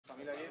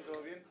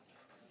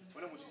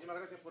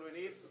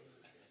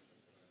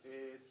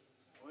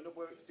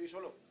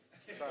solo.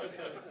 O sea,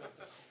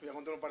 voy a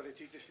contar un par de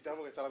chistes y tal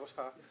porque está la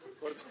cosa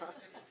corta.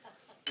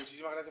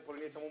 Muchísimas gracias por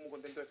venir, estamos muy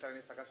contentos de estar en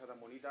esta casa tan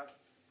bonita,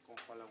 con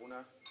Juan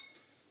Laguna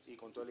y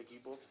con todo el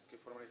equipo que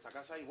forman esta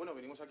casa. Y bueno,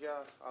 venimos aquí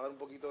a dar un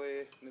poquito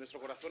de nuestro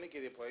corazón y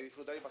que podáis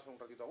disfrutar y pasar un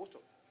ratito a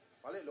gusto.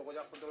 ¿Vale? Luego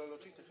ya os cuento los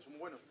chistes, que son muy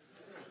buenos.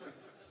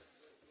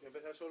 Voy a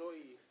empezar solo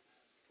y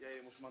ya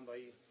iremos sumando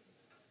ahí.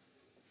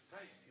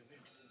 Ay, Dios mío,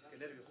 qué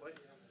nervios, joder.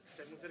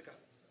 Estáis muy cerca.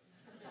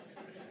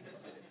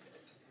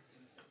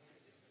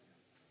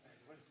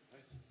 Bueno, a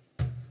ver.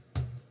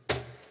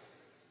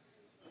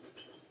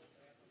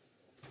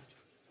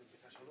 Se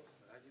empieza solo,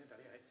 la verdad tiene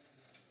tarea, ¿eh?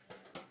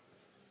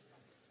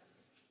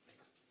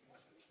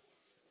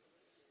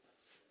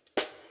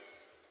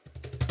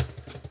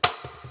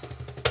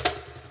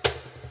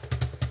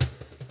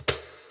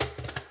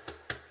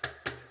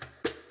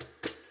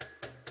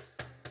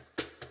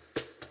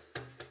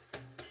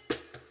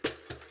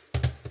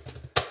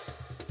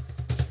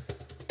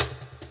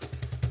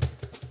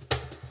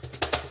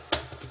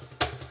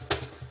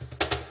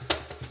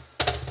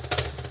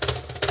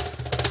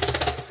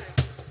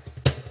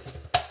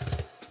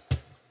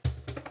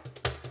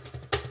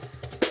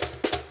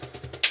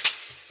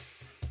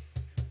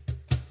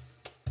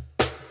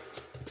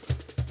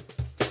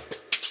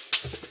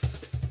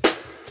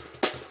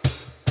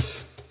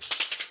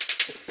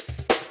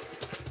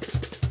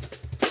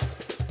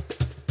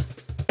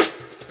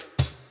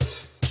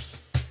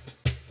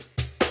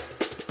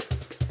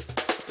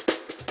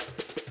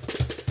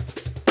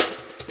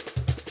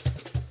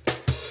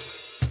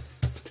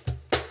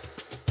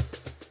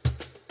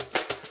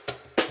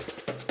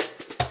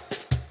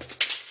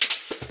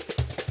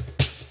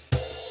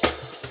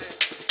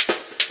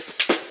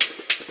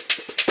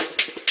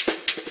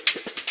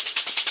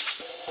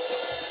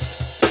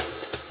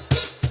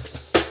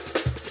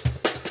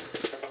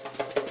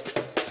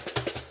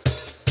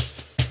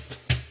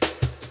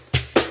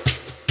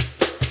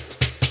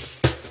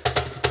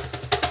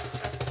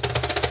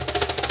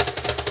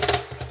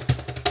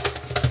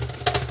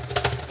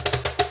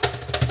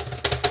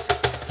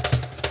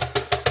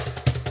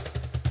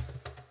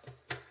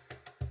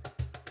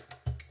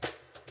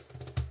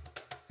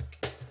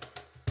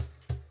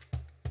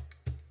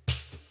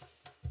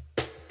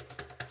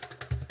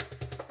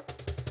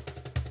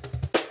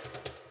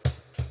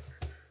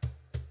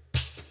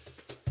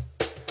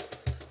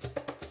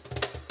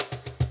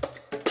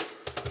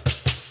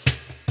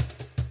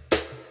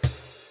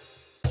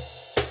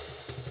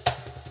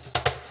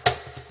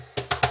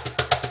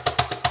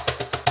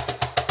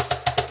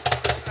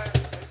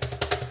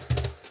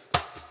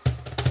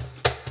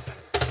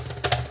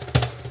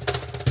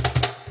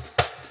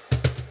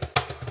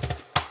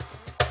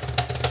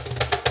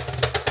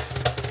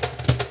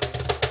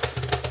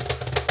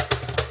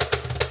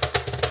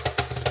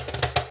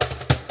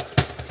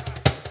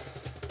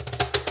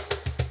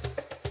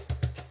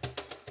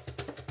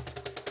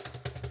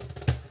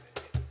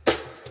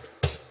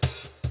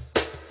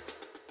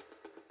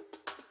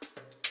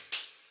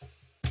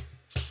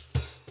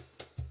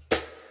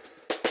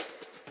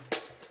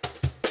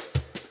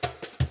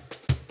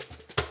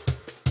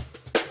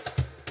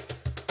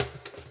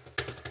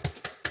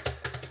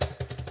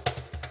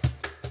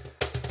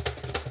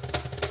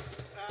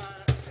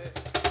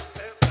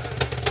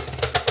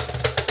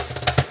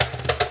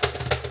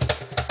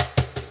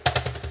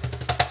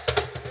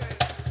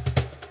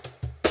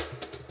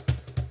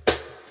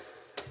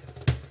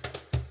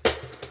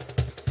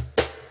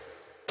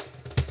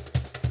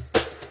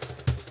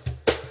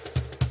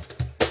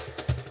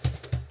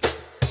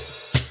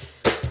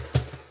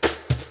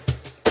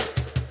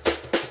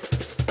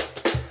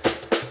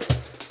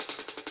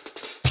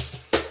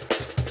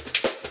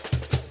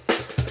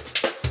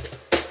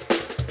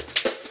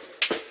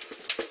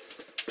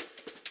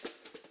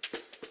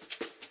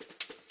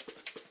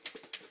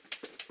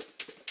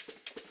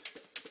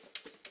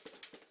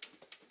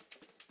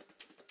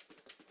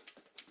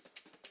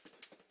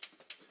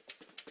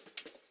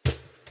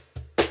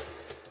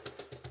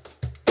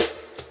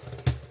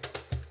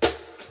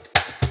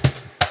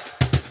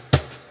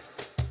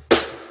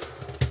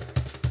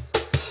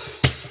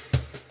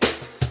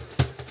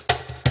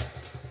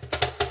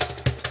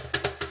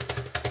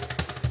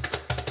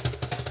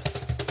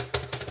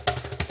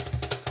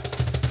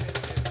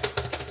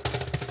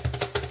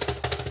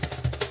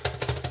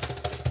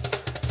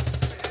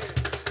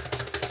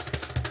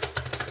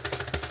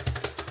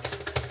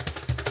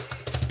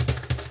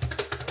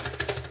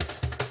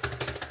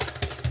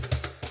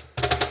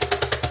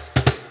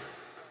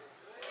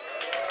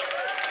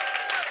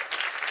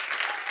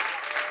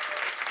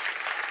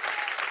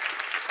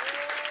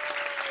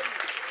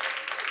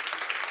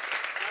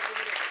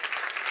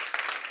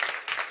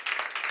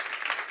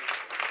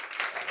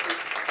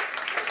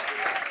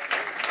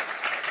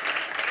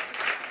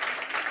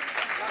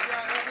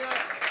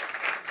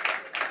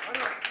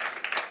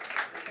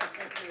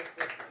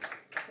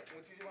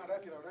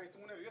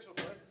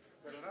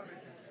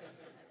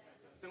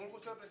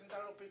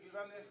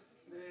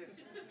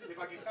 de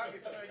Pakistán, que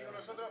están aquí con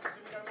nosotros,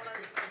 Josemi, Carmona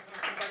y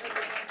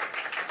Paquete.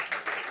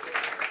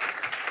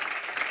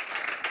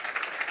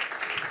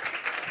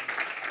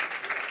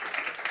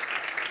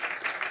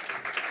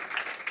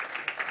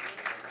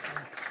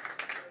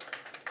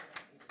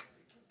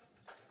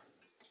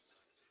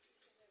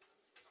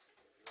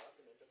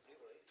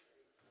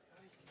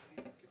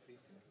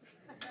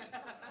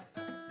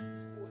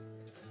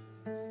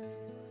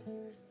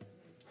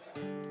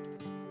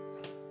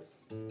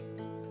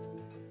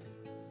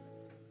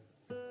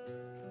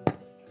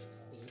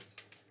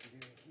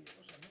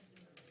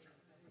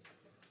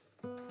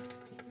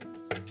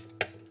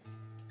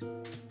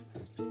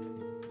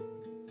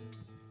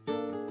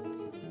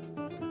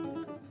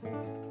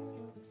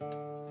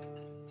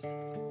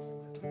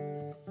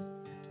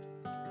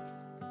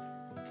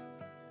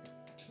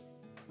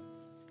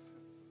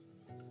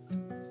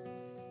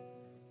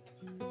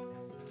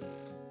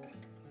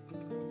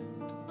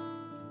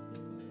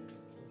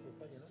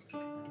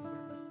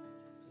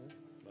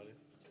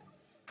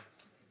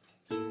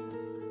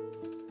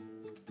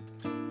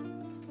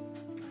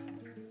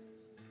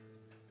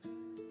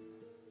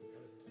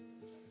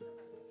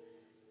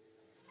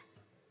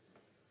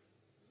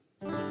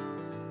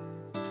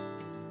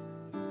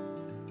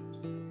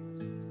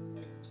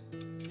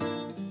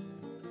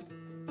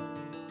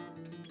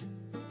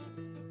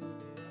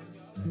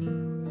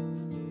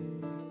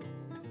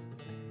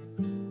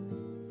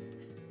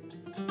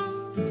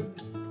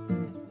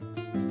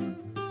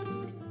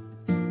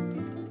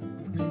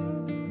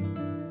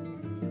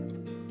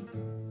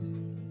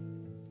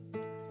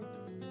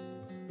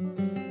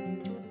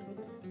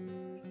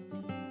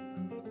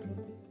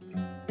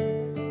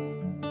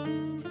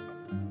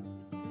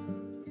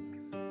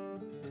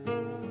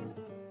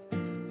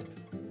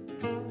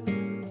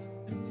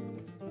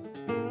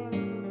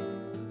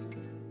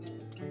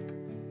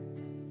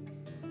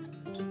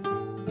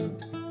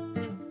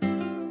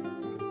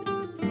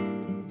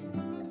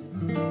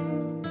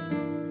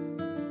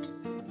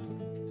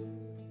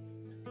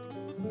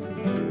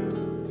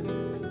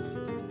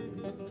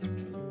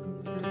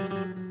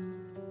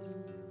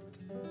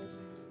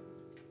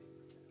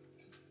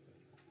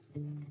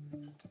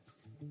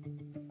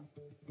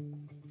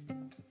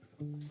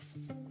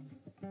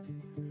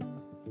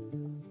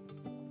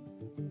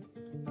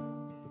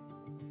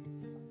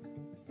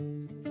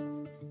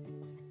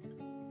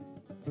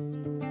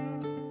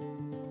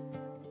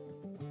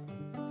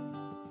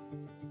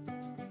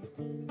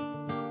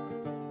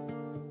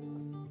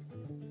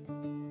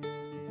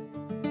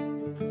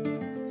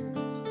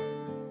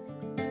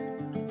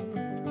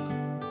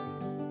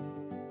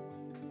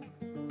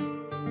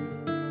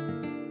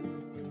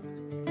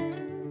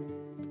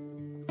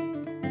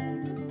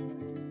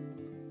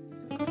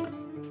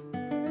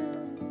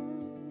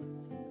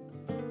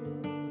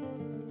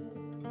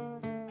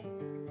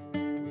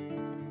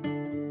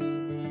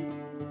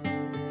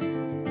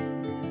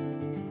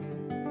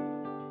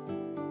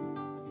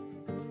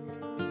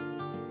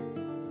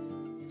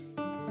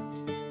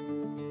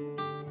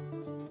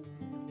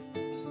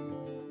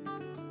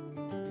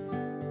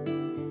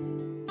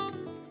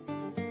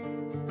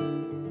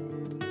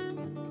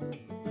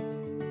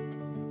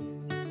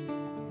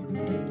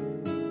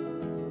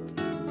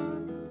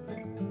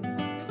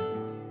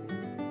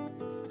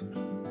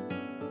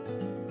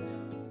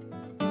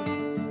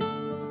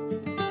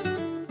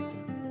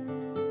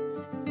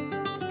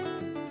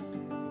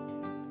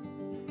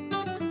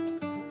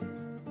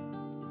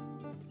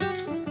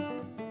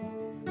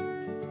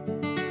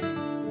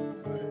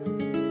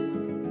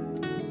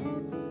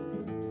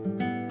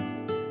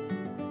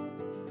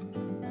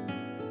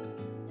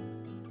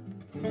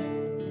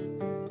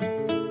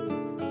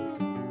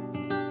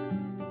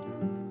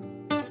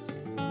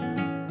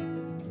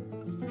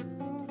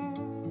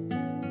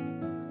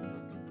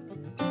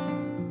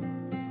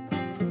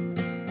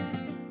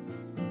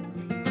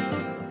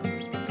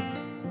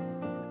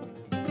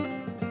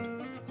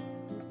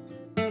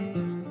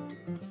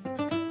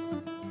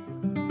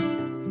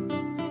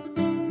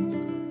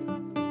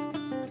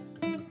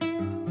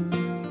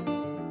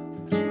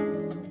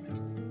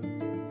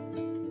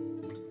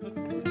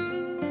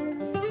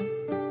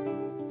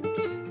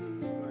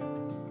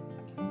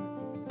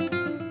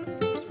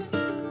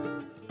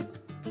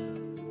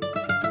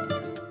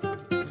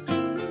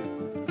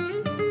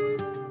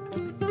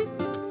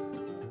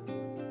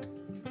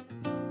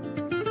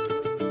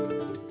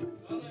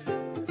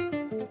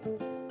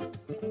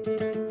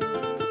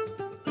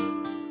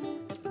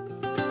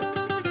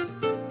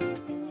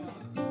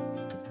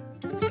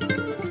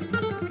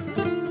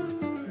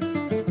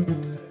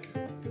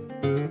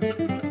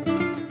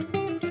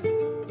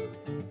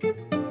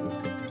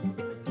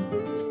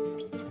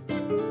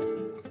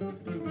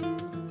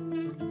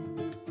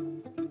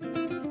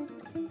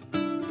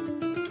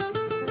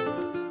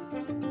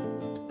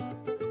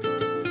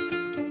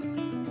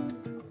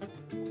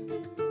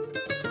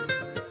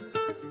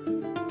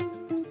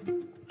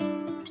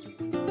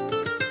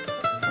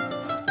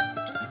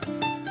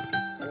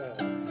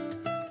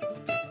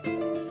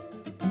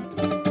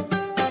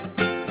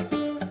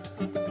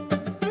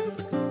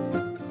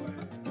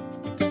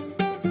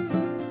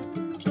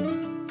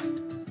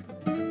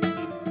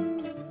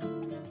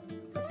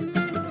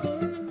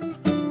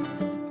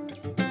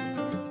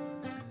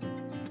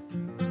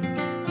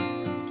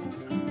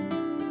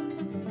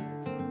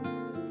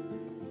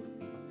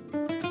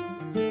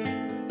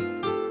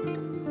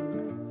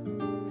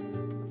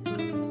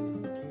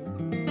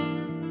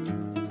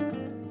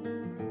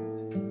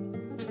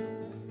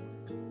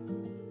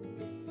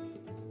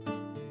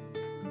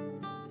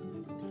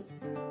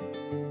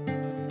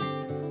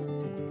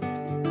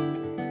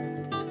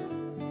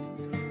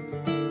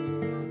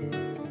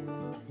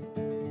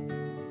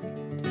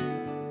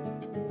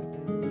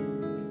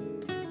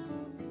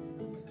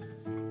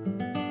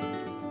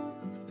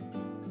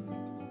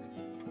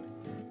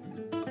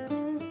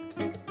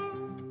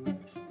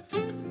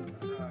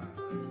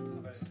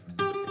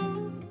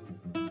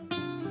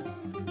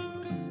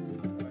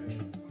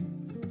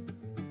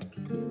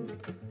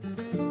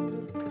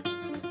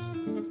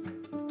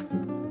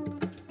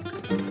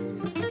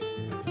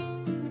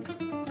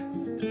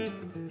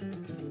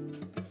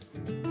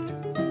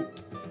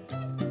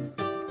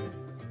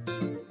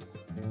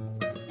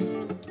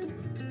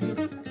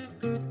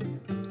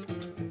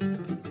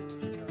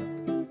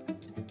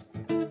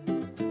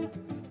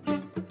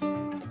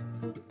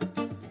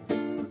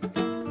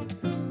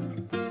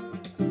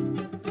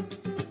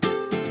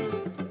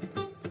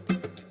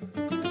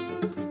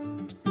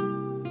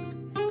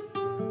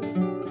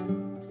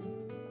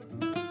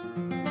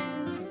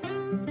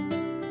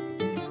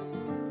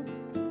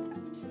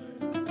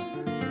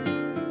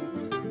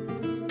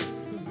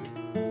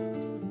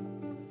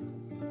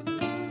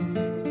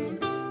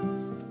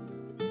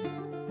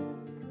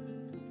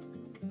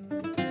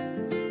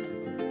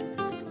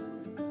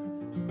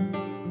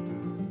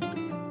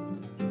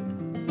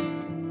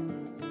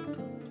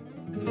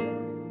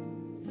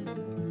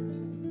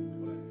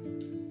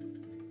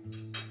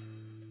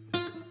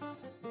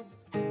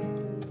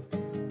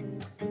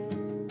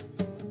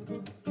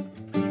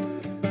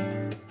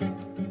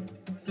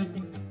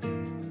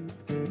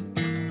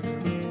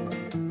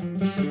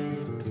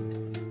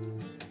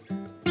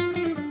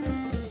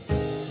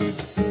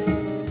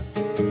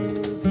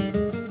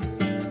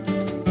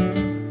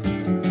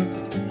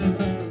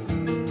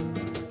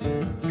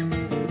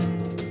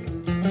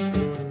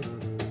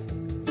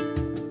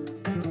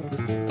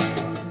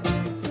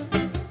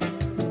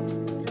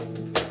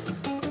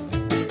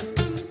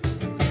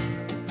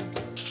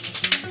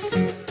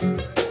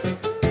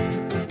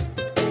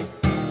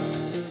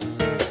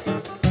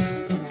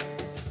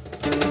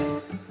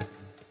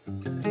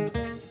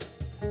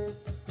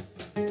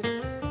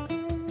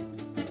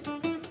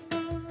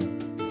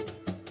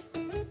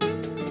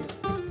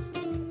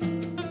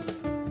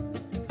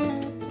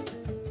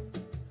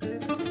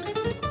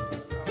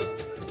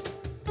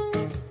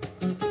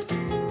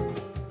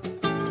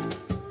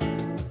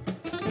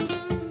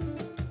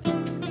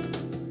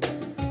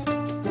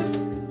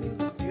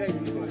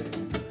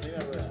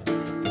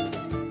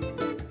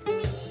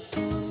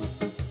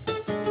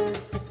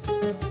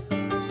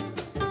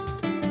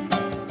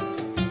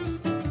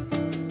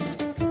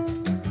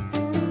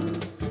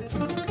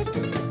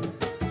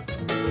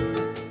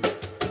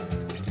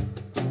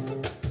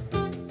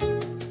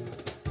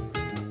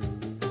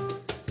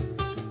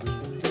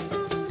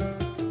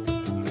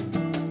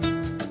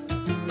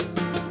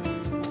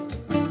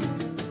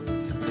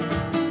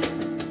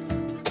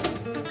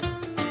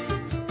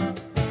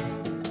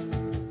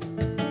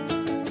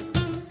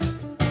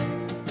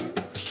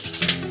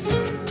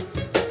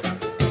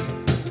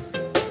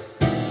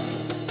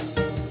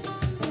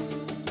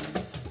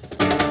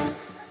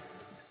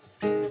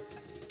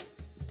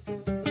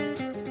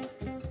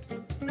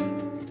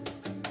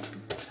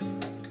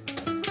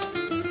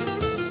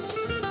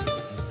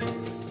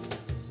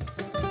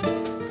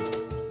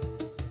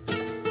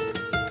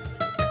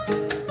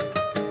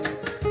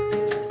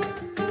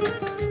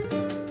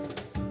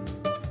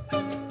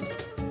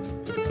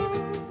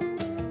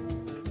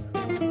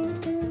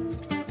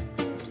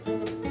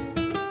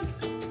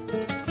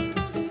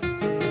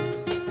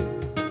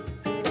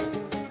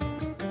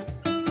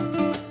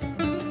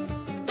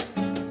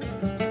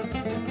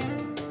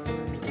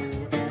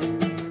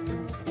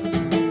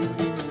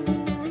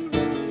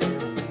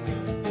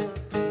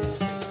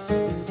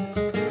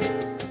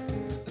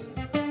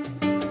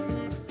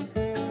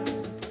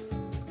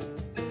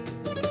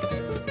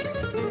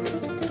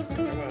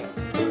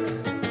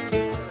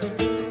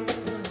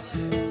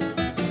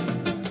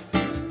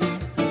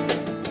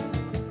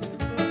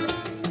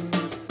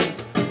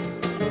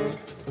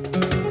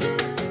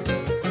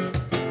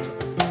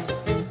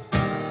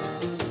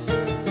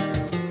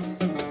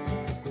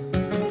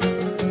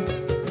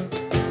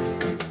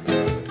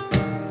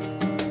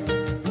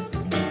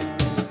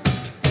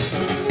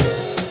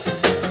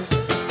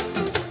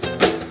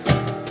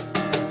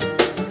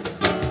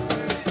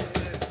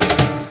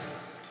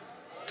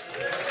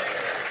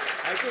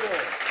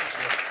 Buenísimo.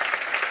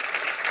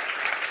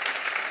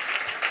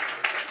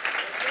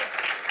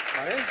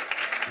 ¿Vale?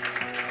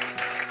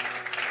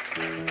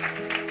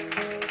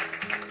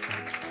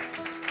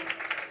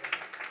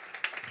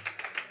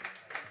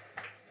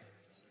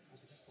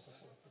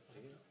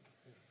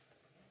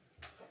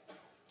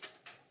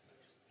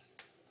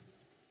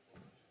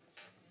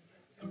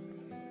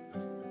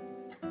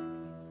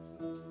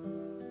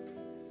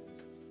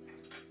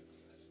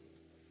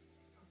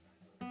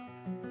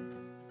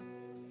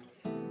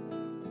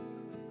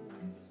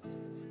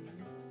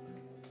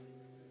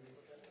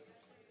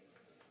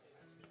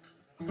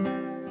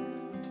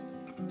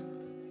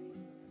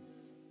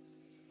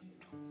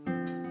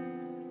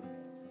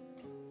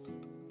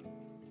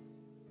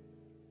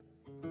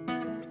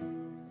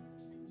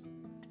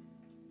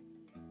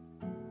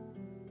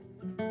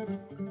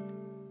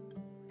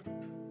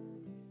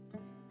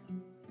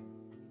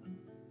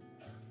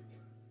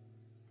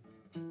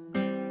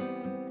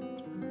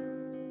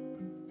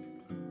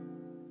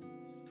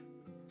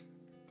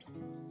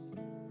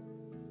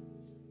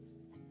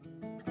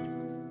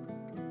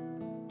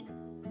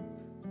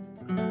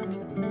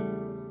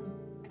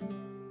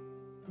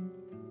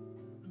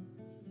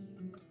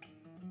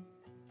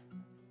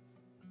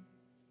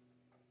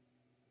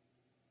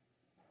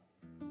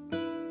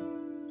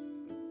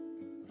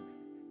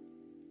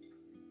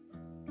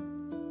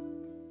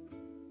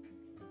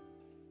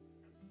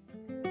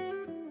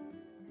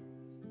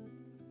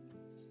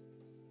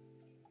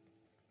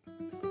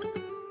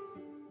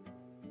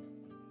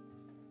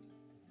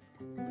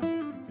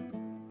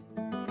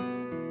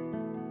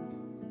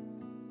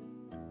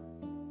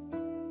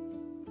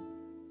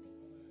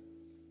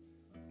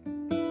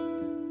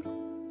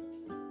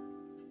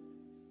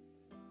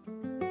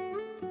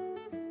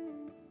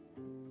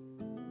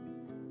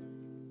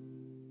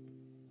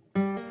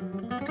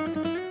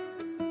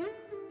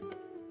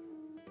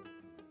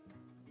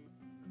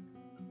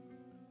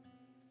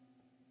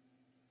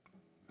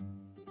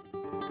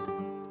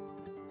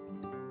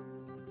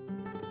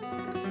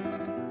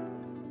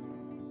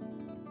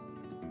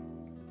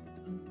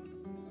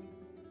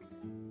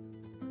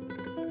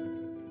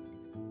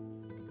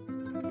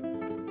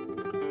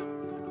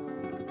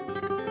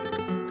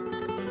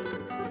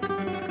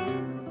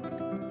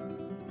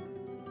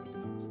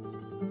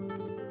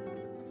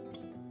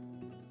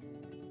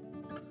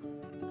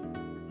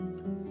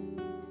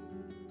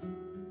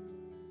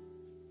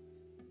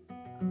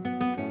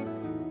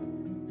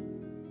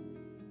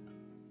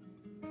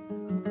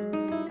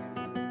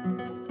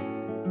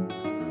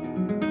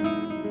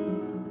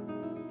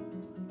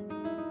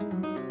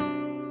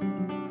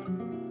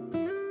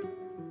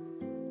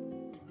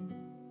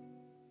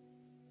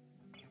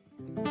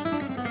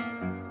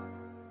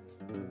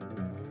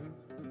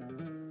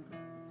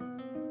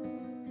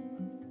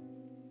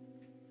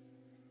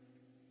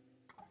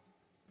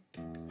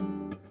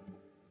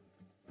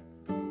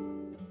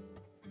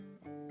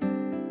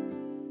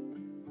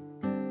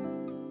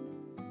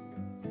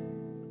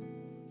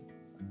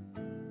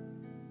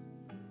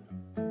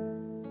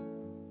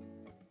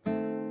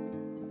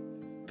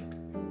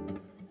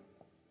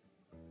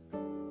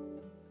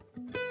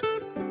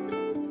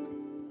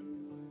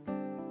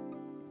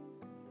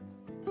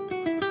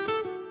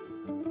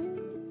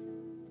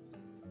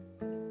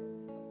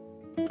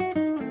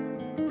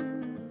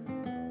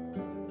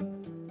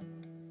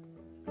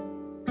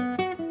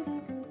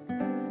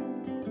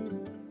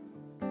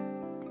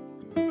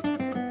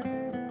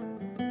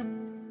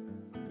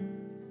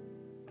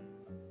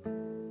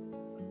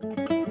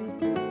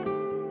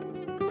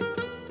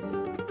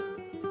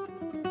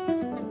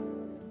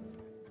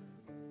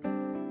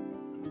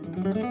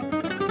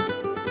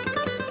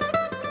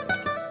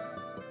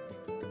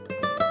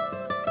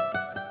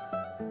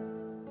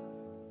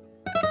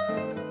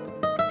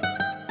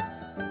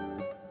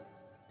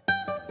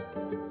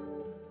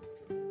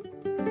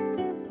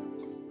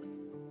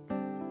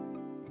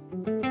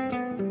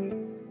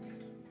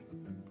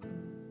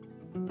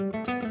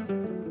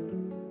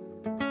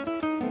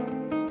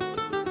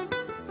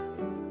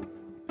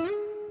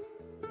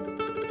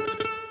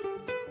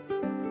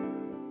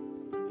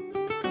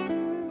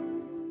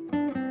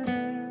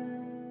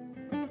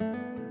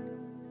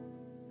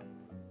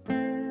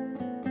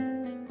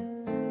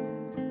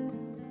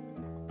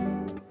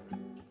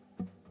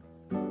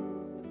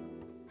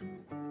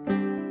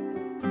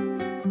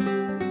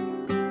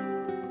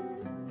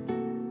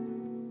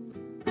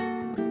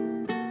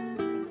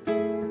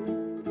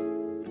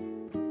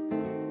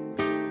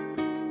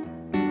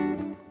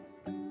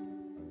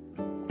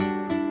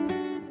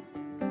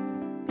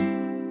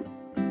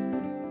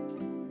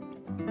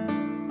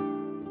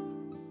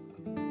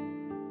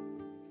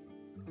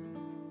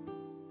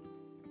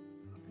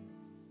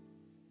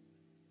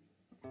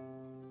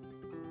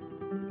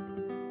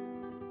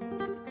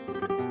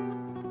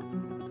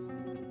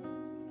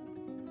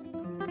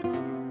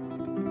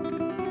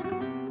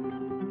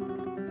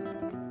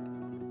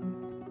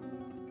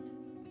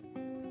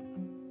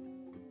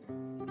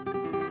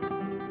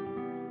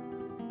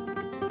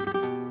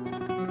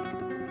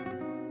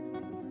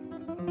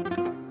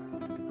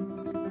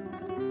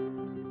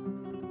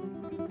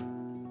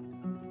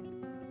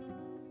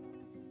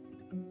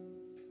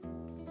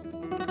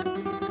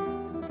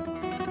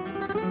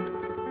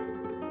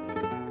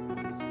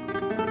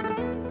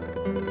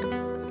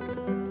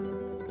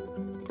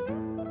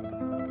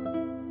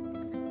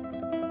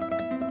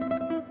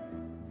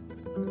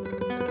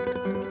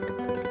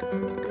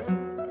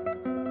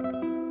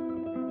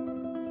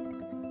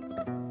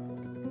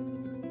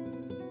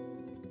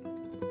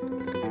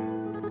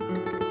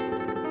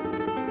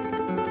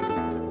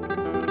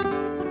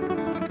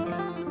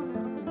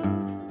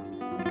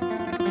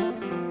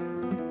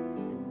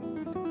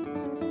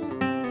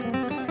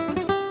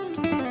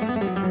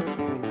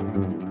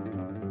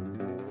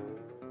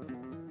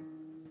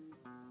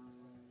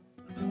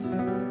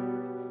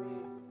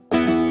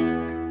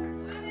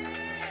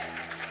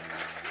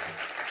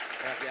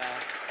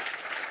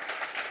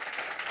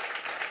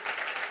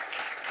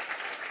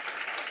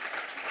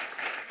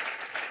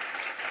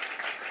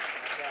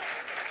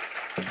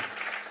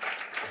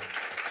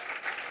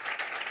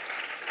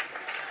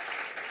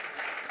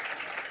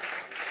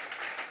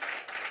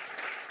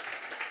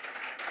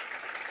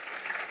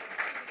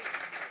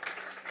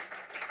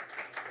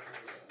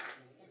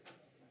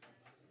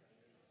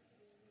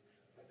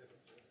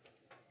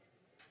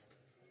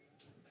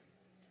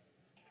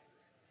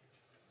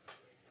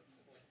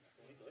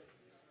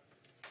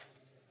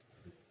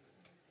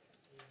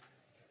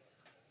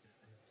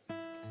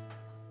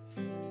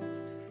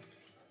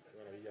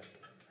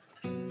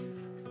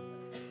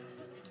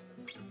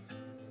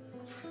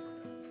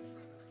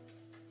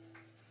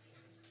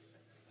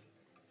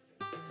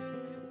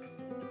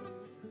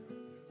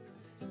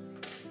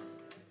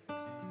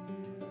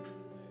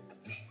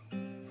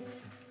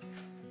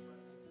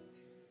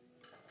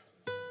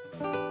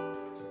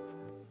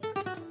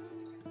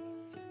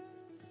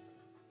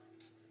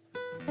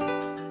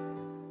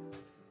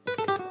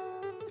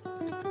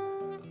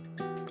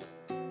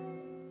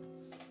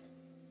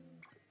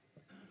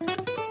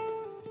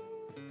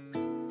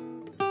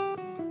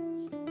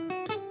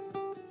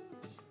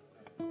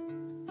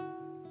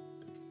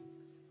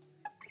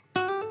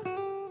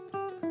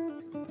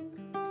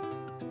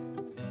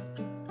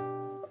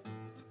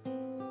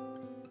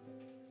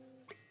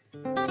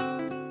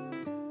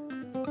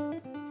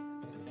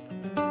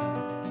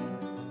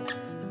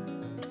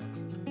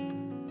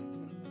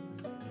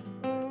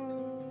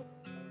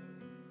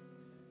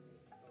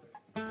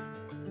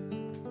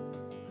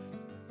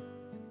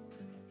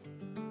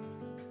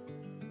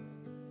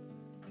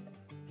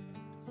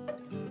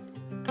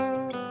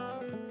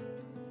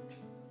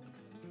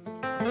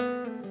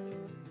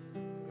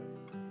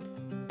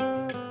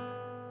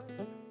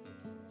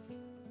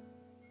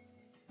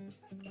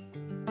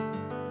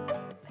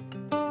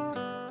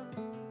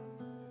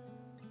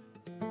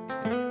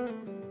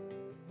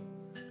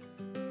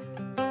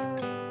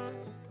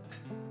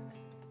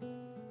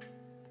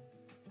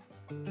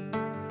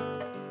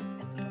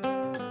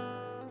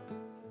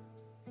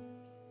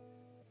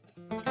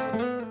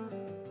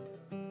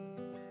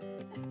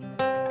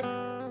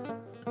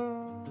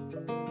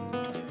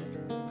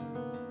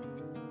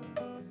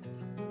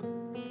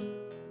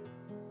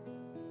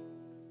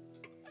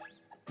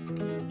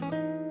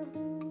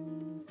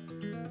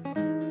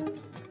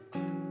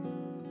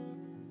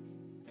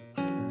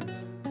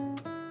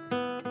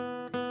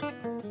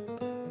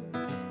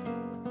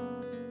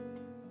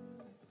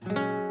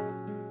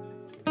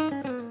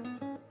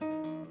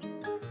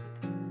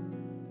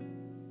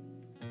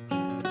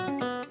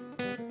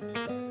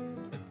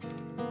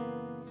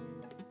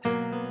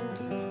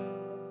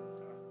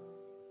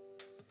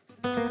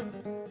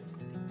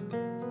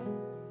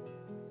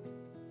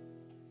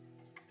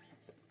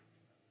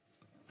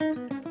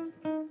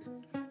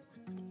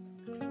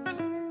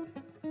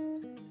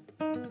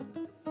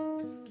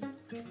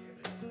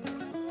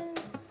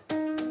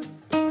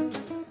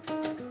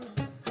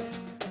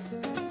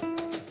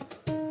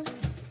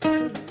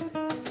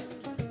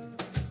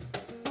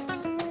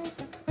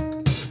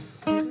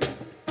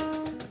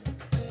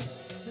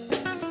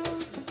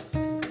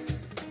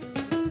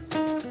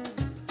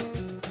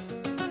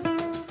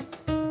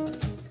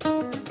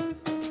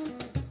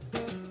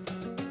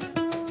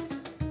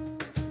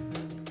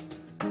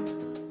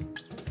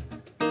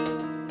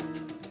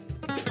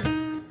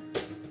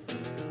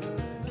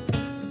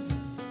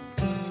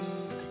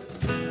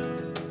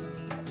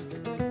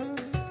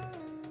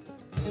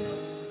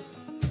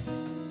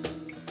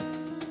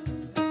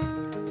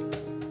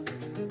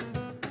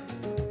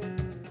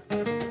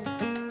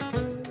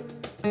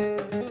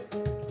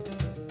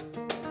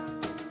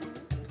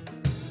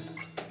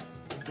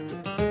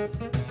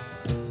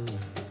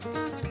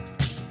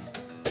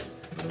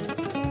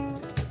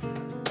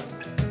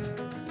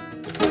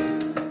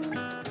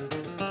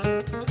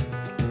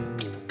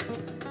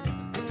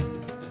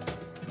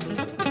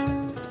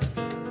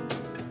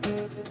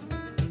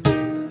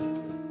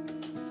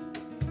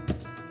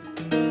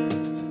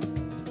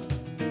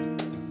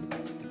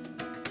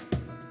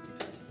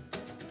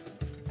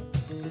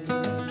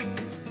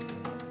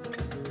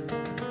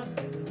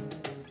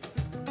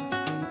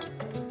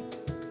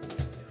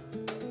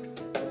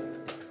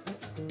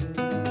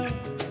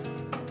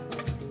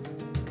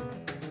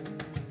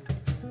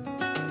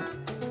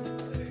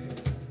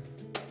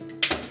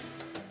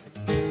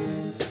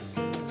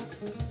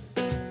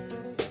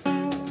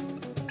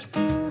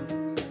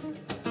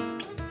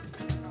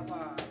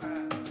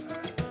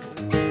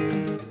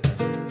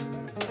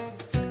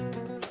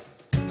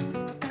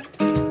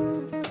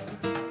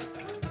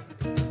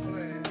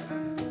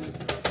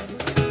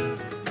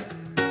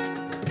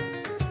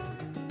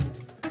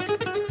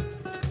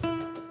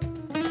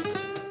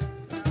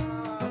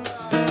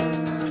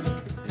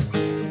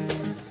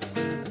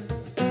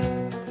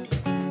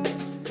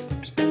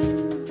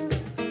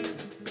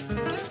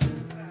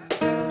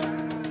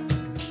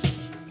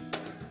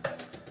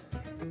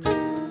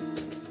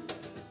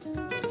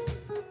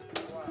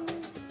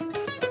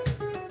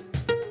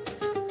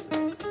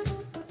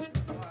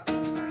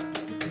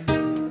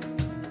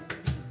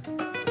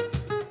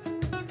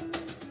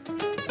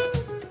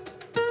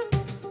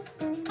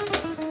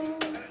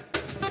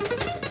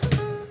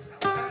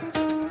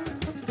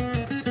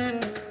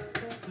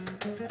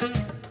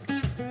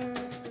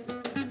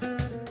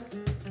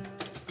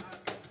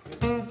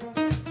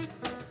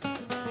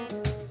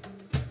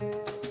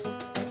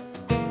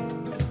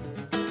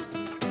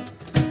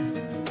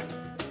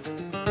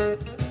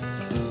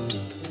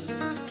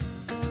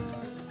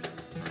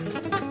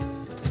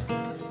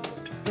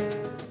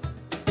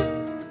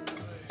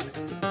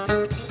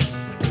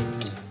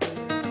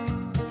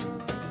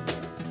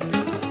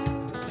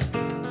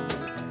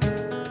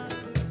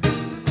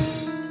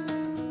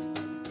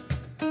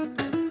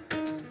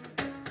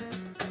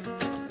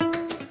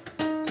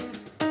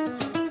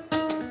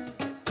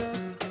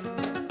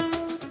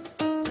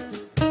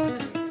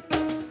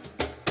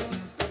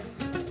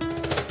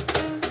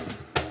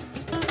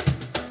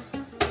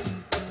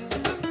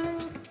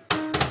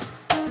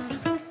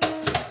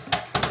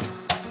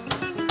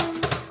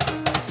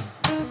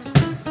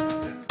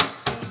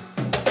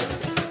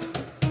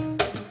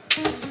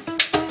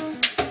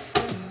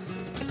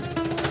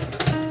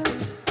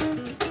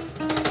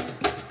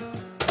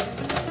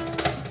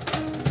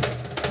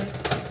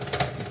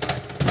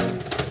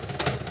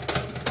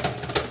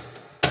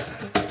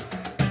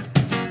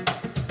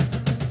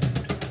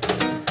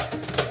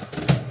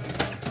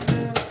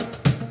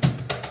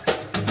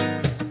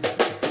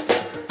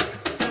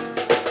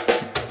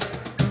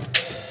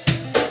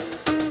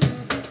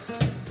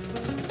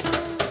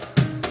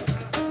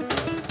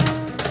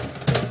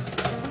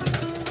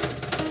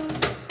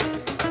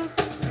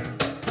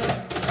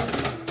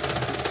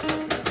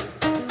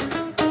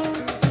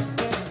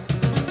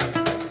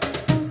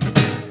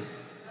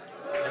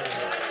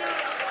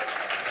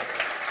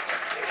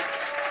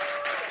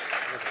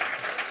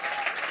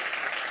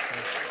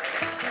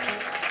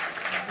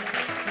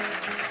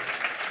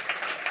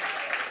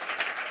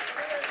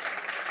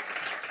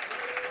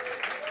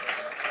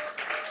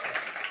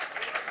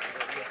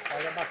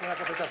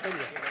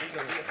 feria.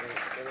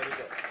 Qué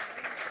bonito.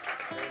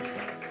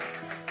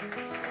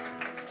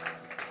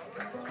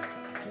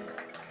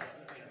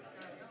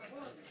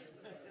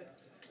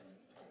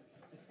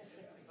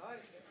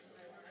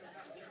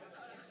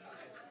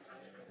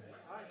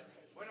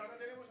 Bueno, ahora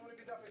tenemos un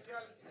invitado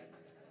especial.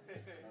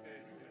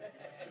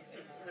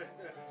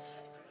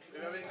 Me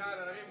voy a vengar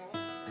ahora mismo.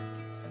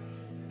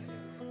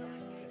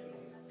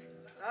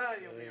 Ay,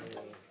 Dios mío.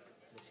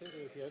 No sé,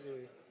 decía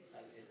que...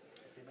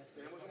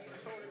 Tenemos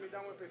un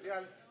invitado muy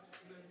especial.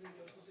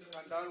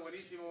 Cantador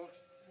buenísimo.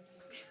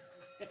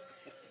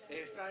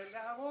 Está en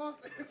la voz.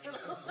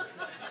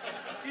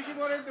 Kiki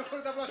Morente, un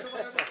fuerte aplauso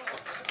para él, por favor.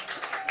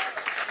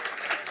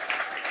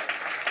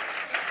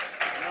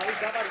 No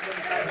avisaba el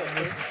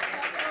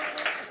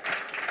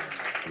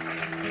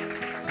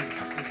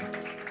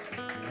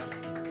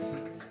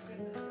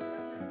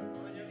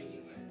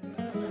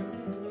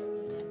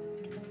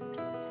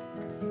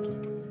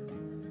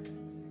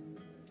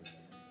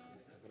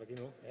Por aquí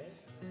no.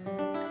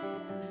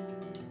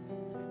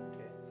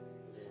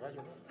 El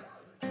gallo, ¿no?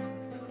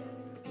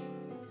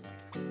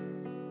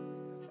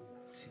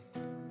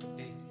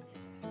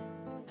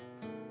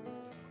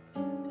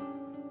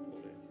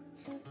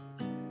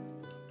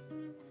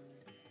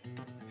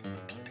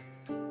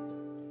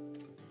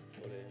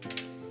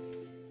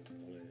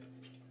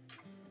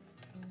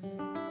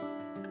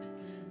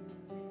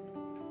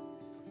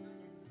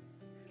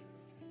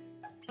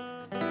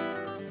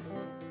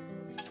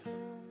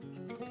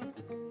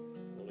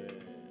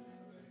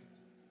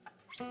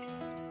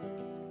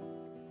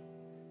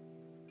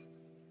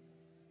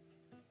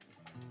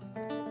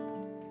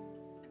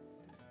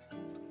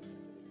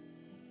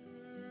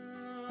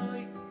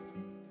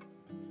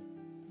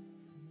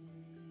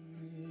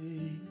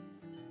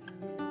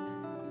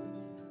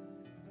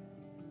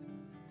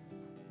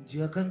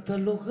 Ya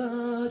cantan los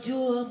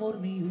gallos, amor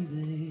mío, y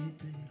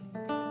vete.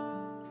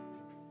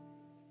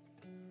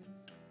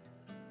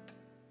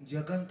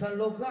 Ya cantan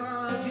los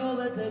gallos,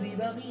 vete,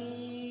 vida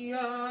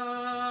mía.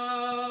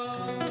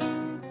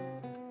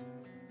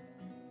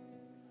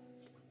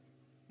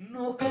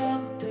 No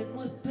cante,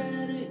 no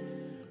espere,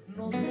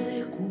 no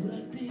descubra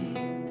el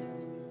día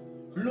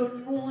los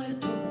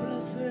nuestros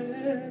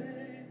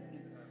placeres.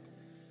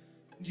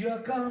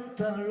 Ya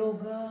cantan los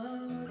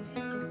gallos.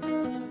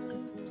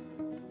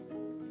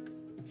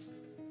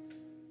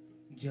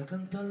 Ya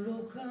cantan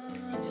los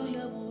gallos y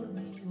amor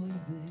mío y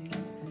vete.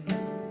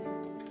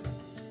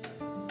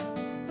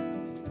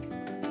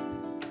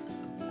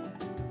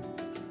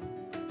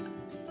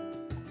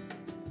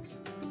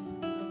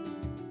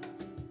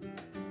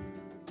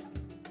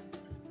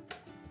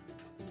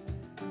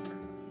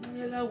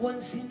 El agua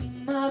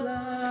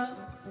ensimismada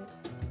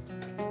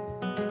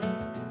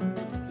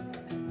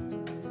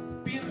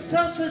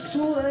piensa se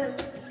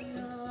sueña.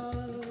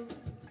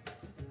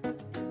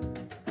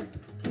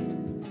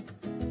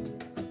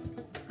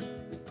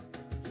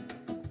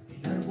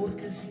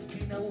 Que se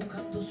inclina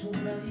buscando sus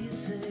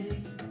raíces,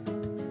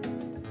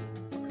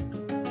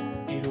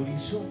 el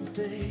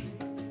horizonte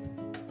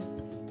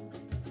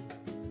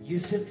y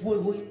ese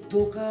fuego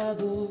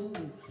intocado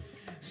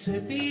se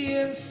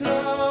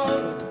piensa,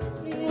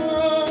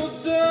 no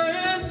se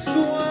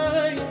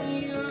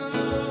sueña,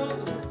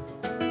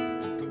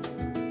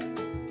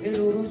 el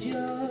oro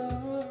ya.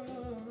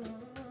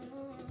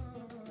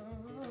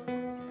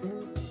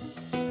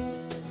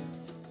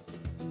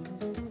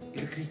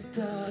 El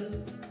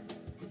cristal,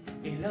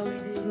 el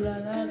aire y la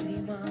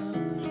lágrima.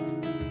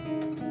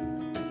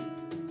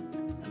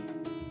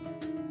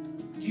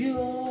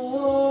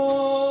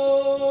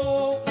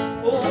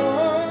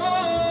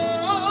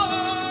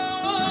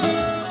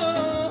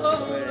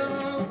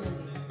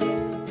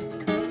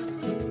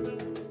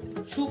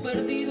 Su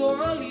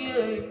perdido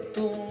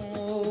aliento.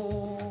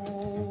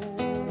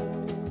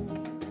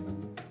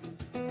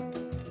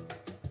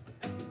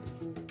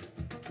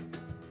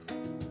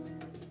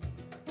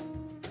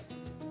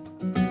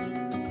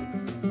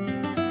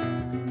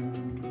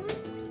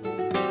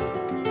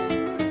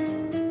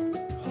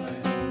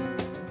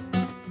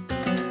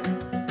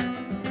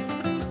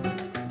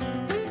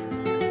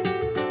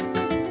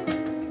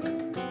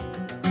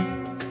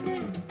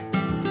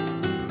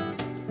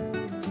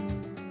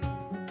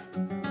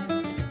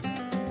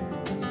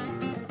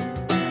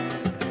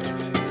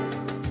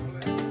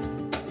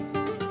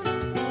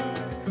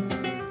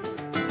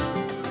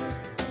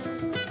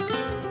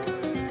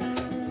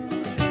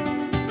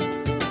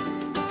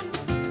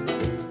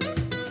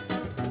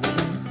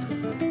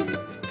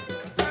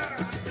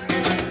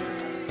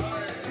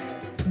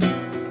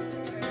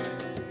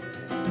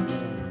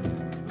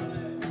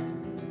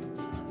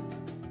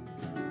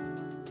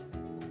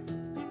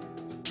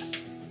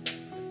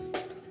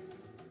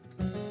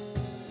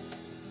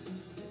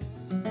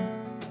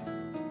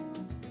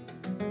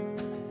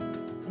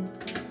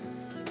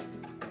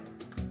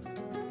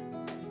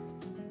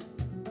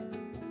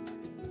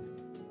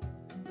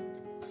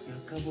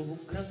 Cabo un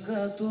gran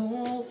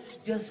gato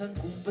ya se han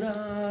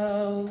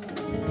comprado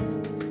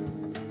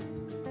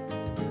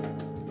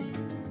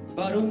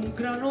para un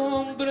gran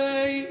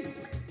hombre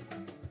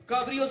que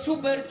abrió su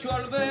percho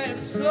al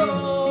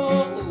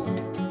verso,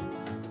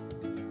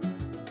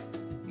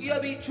 y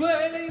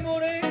habichuela y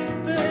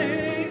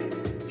morente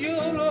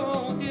yo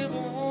lo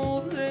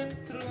llevo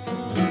dentro,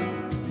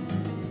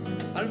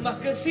 almas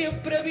que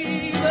siempre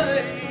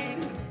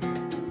viven,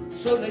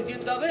 son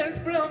leyendas del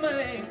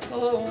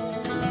flamenco.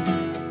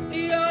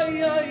 Y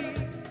ay, ay,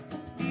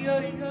 y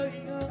ay,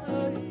 ay,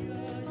 ay,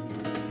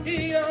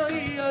 y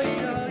ay, ay, ay,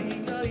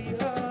 ay,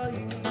 ay,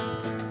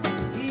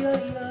 y ay, ay, ay, ay,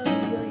 ay,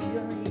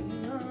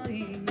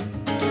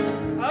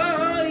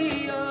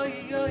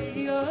 ay,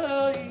 ay, ay.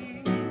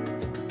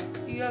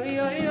 Ay,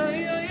 ay,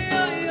 ay, ay,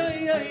 ay,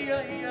 ay, ay,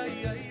 ay, ay,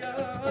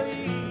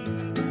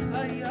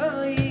 ay,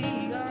 ay, ay.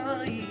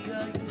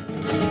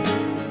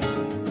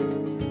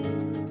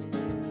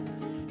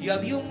 Y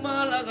adiós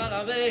Málaga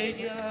la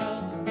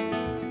bella,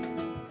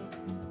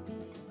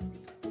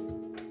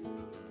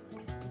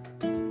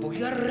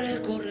 voy a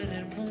recorrer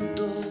el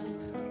mundo,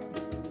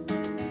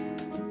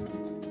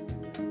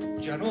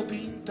 ya no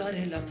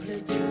pintaré la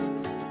flecha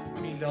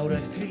ni la hora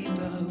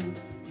escrita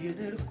y en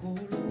el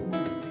color.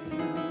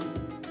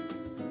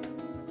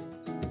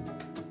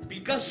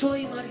 Picasso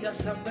y María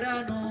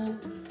Zambrano,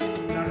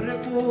 la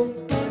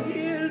reponta y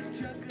el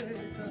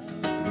chaqueta,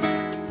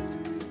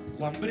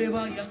 Juan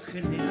Breva y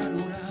Ángel de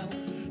Alurao,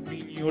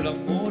 Niño la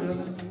Mora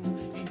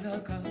y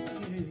la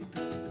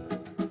Caqueta,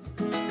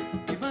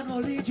 y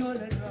Manolillo el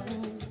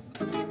Raúl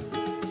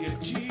y el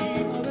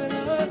Chino de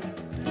la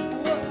T4,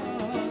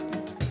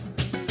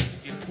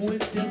 y el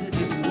puente de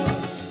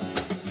Tetuán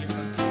y el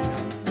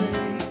cantante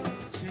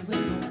se ve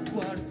en un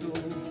cuarto,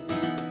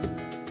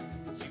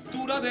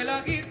 cintura de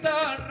la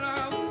guitarra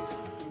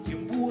y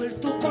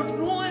envuelto con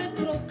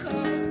nuestro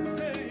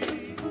cante,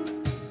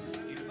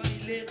 y el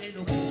baile de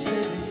los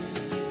pinceles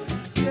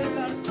y el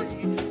arte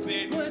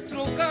de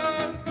nuestro cante.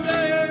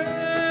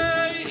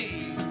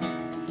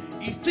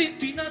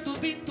 Instinto innato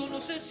pinto, no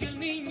sé si el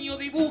niño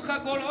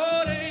dibuja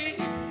colores,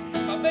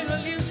 papel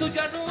al lienzo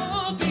ya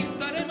no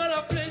pintaré más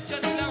la flecha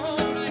ni la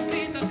obra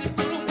escrita que el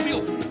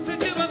columpio se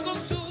lleva con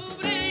su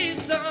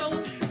brisa.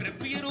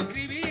 Prefiero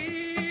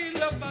escribir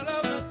la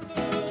palabra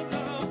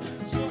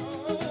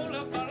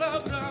sola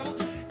palabra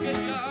que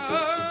ya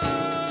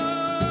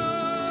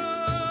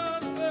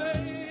te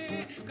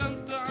he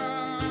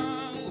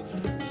cantado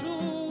su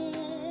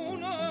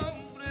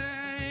nombre.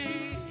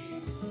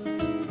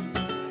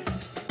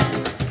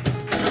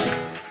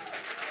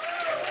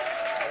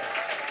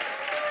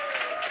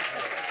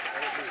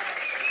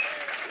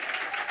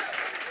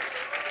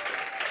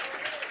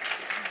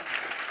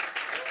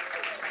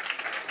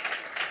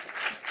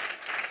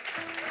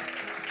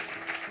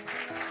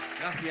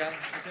 Gracias,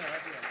 muchas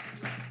gracias.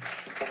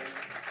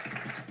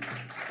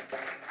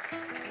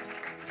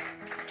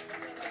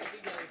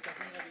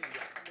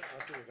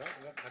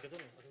 ¿A qué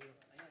tono?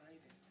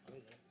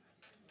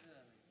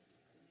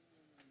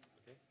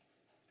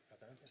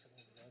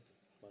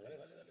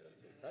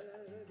 Dale, dale,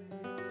 dale.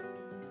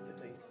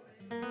 Perfecto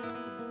ahí.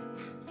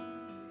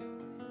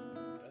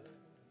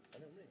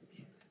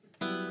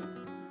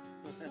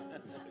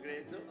 ¿Qué crees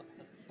esto?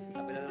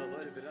 La pelea de los dos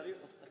del escenario.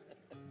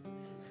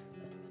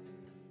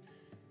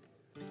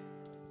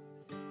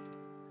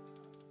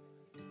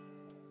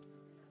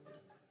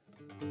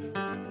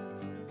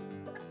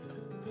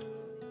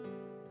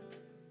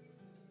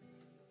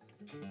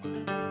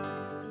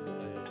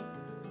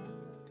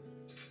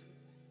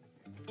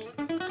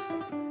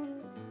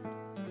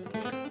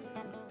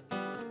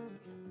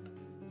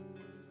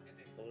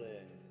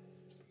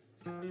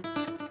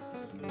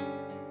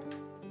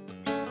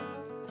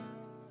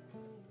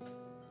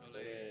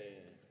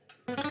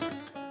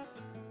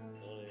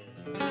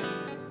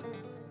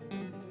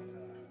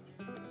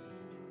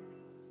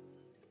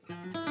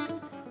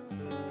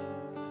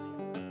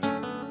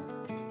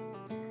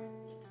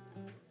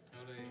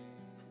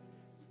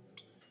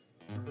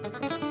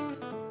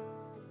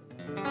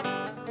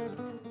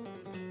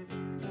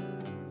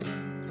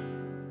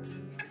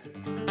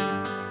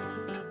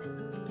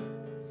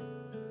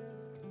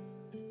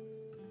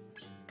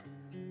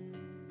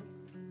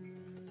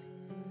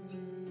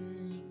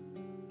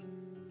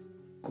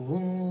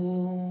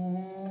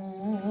 ¿Cómo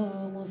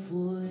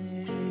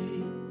fue?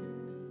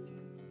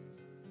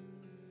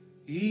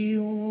 Y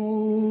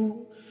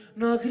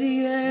una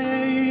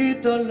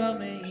grieta en la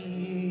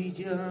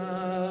mejilla,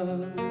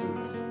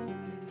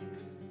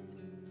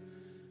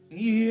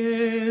 y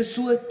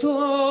eso es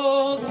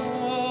todo.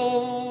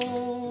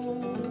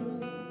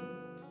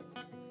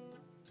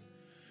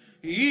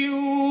 Y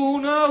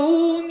una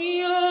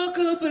uña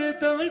que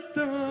aprieta el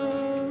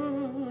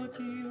tallo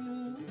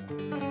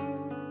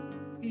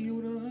y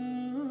un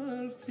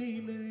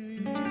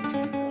alfiler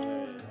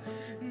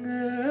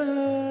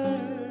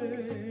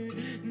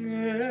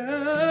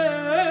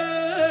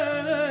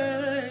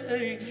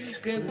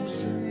que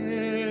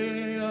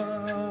bucea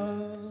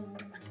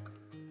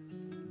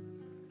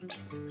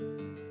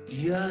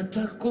y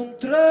hasta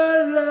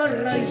encontrar la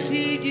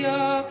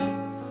raicilla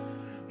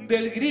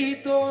del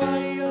grito,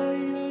 ay,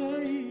 ay,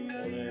 ay,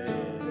 ay,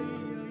 ay,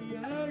 ay,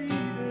 ay,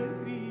 del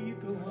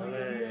grito, ay,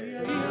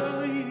 ay,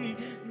 ay,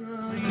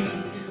 ay, ay.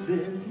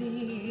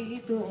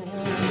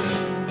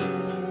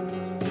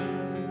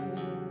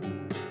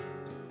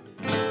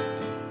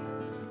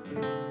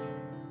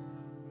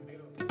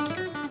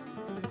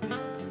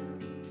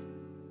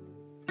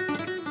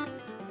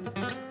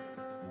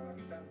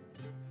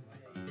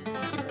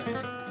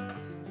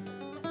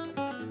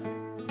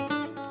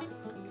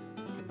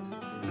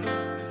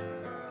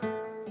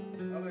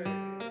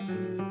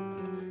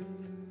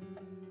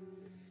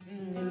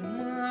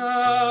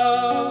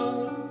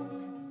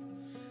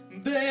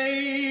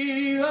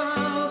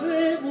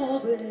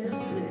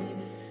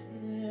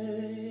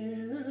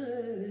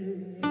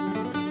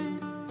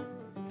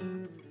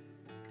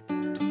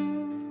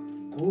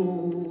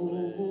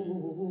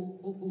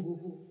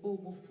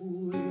 cómo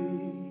fue.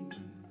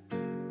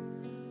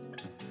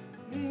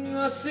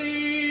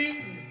 Así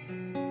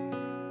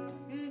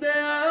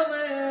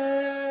déjame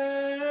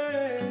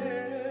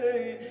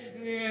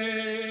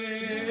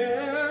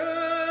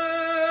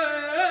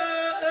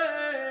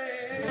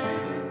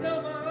esa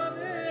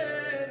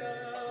manera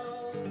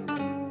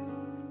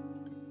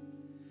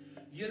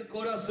y el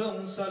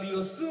corazón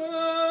salió solo.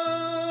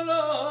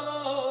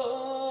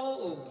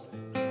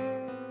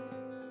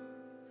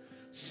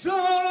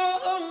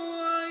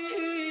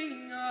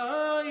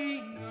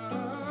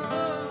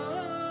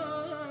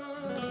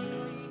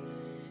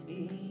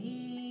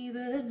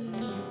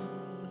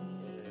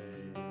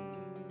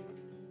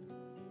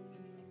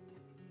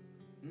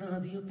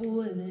 Nadie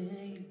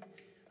puede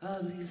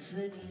abrir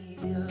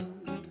semilla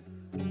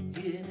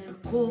y en el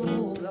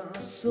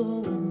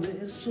corazón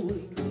del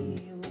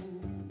sueño.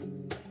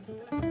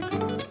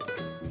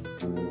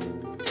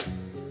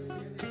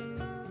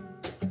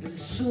 El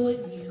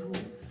sueño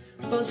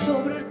va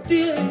sobre el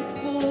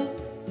tiempo,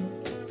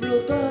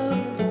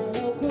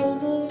 flotando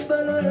como un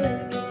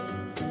velero.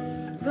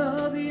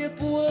 Nadie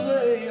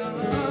puede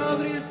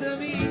abrir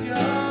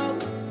semilla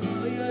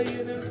ahí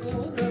en el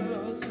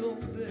corazón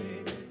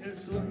del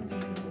sueño.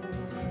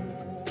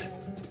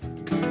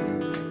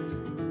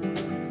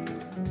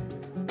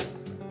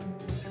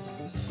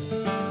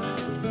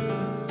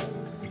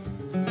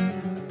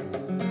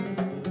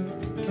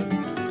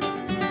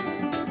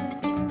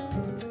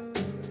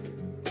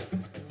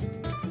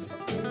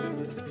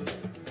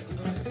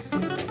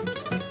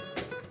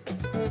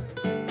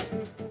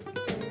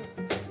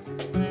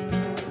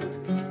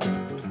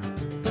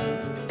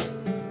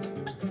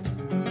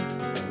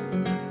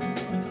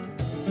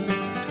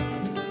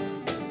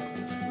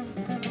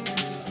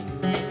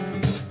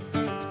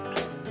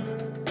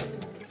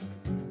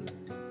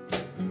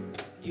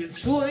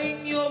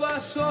 Sueño va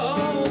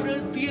sobre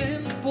el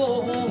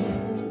tiempo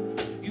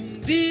y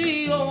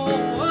hundido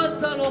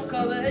hasta los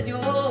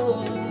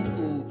cabellos.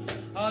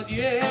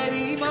 Ayer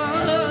y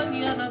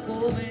mañana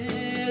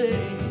comer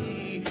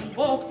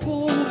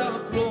oscuras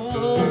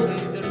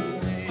flores del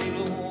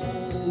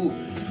vuelo.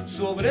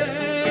 Sobre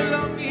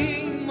la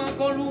misma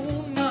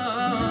columna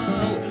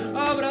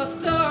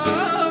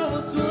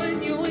abrazado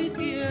sueño y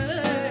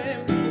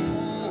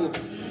tiempo.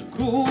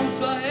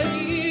 Cruza el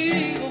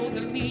hilo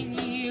del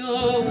niño,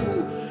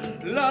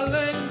 la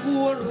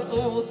lengua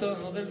rota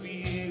del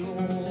viejo.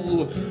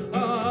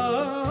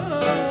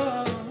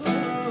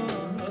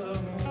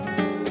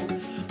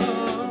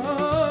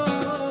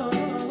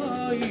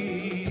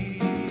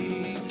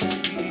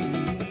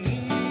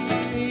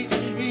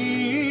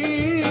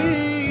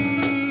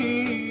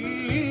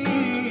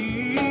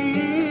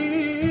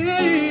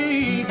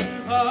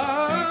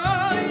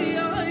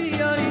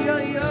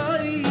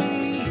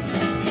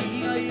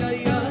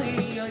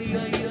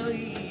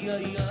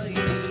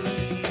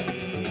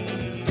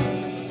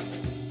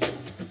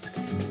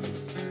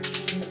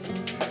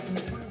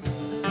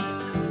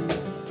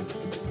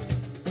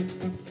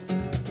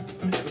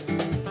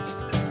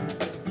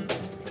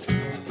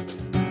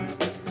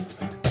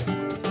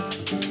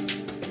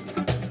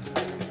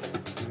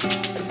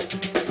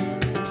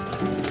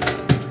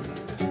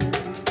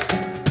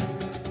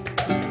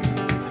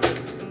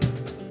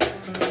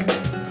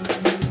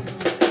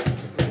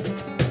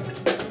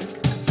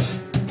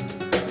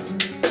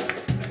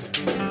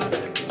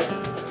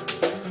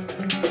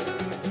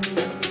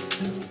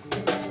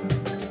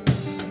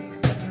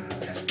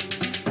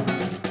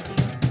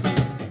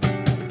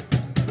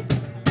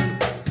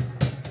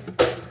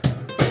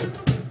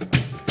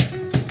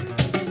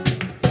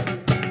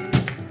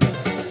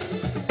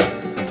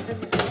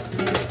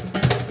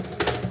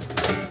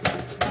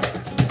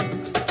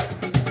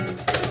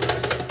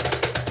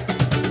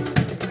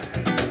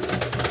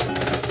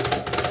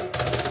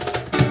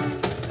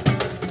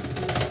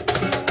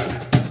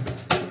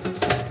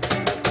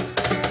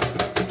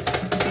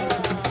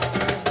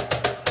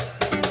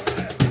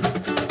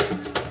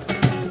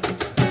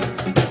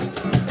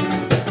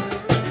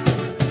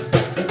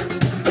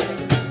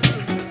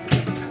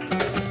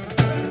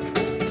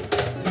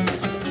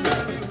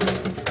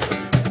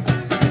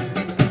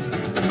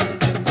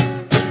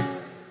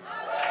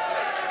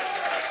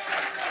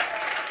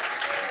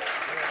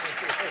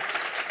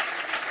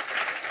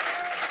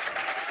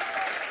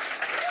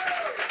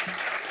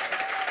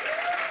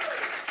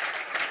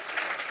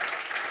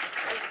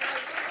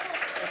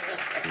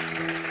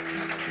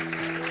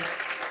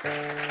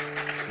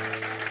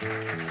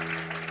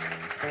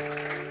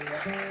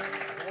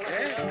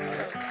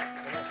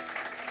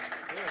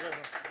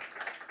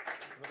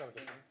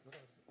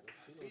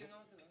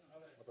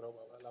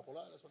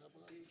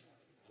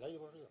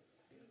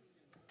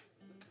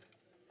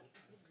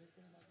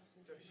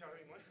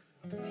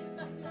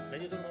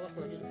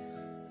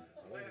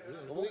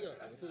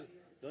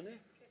 ¿Dónde?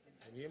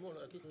 Enviemos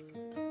aquí. ¿Qué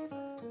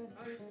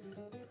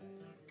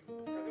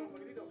hacemos,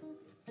 Paquetito?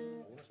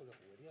 Una sola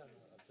juguería, al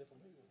tres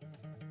conmigo.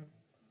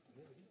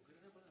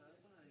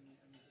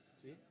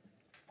 ¿Sí?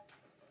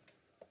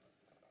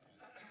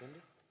 ¿Dónde?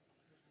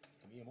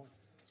 Comíamos.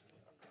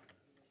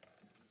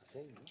 A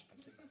 6, ¿no?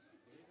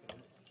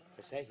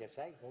 A 6, a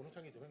 6. O unos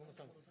tanguitos, venga, unos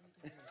tangos.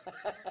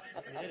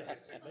 Minera,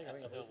 venga,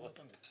 unos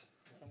tangos.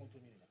 Unos tangos en tu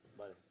minera.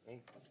 Vale.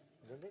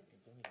 ¿Dónde?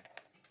 En tu minera.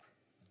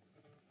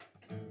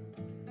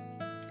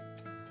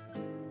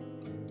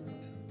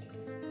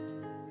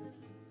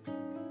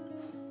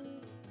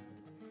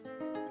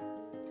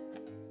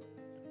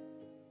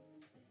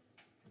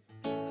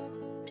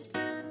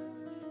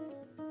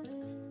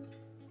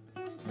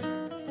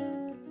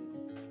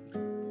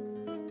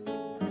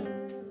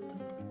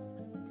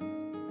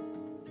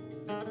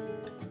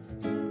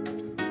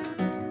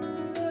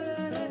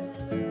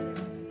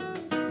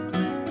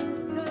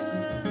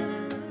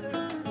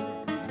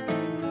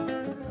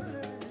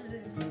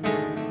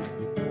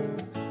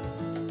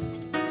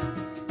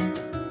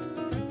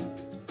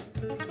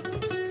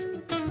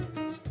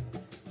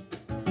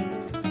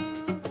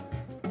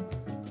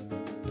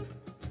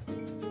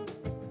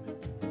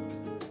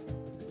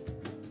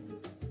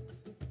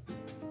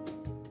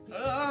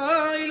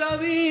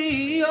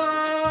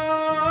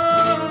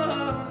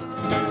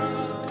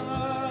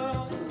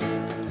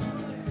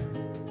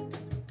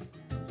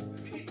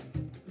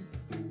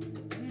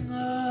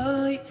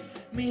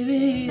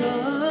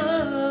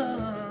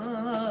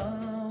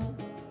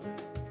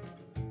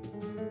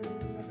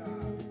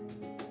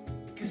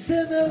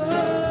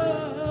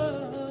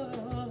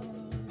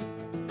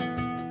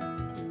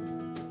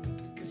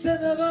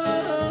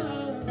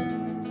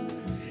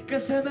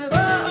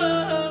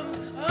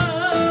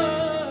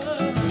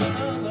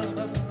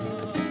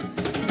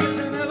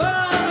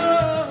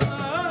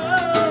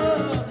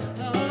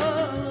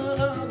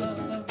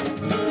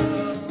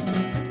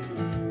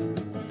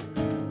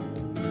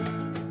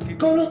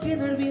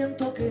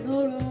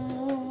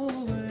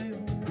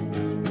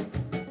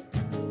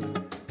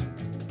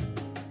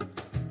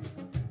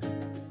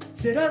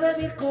 Será de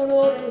mil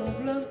colores,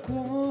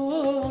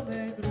 blanco,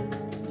 negro.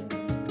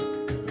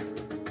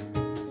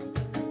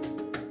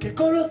 ¿Qué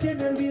color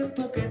tiene el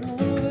viento que no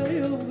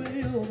veo?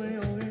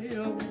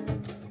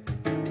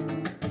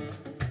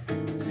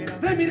 Será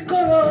de mil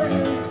colores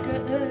que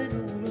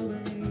no lo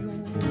veo.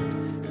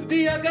 El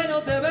día que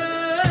no te veo,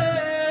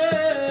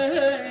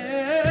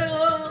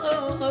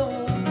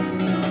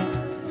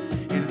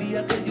 el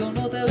día que yo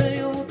no te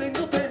veo,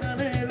 tengo pena en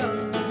el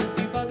alma.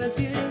 Estoy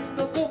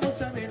padeciendo como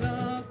se en el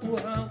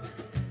agua.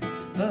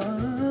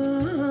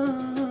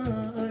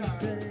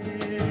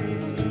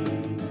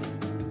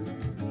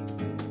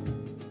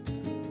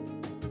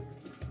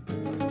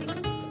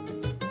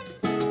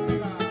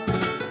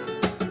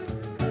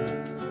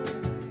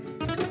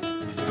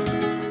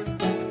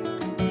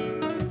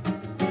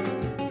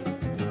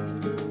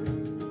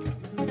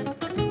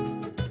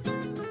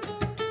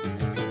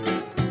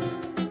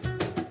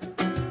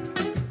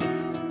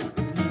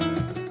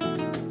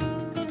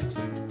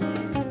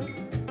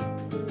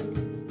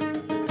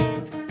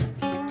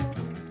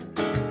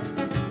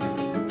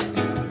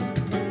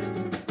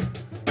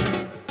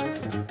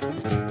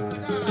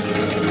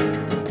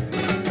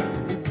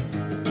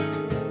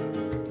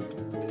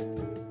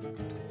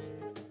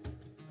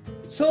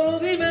 Solo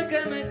dime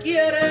que me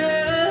quieres.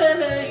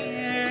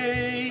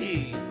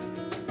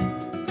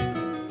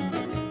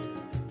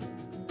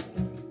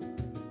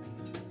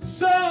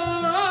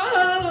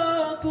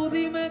 Solo tú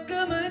dime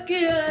que me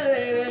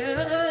quieres.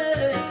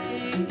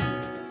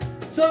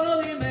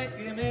 Solo dime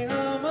que me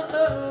amas.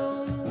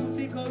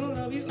 Si con los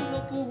labios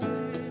no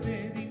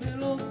puede,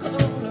 dímelo con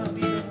la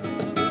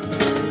mirada.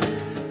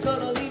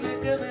 Solo dime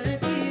que me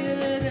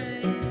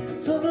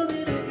quieres. Solo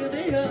dime que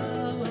me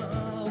amas.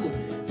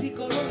 Si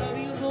con los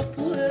labios no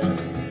puede,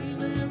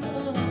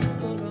 dímelo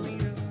con la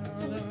mirada.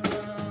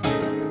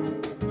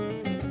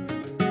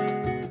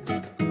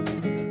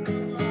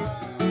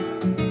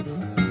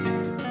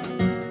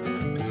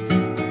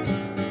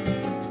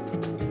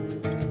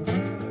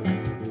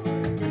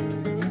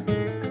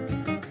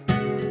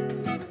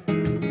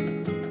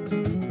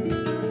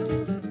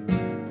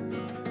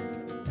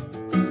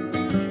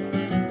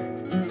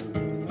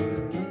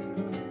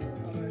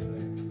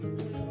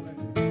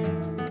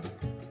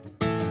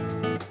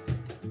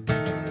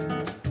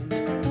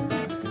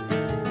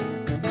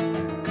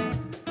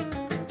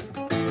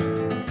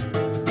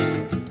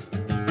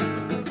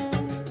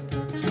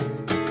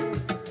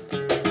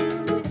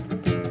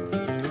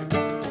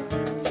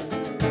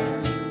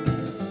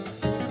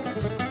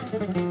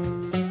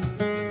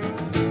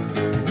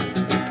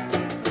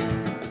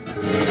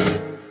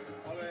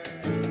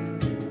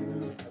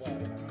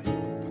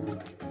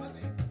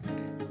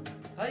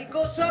 Hay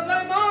cosas de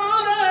amores,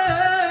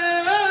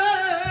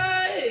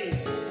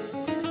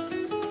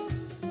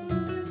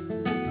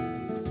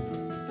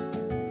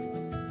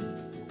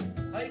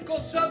 hay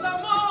cosas de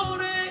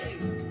amores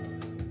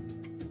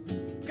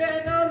que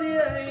nadie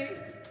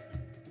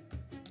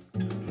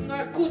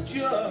ha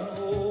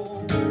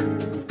escuchado.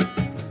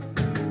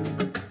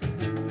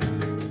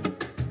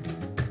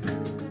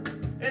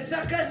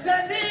 Esas que se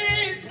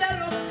dicen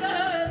lo que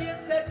bien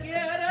se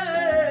quiere.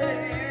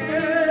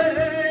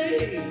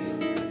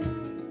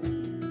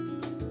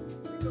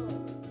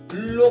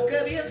 lo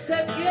que bien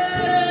se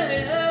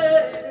quiere,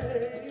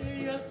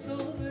 y a eso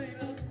de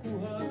las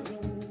 4.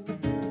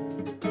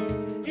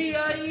 Y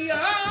ay,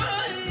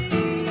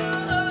 ay,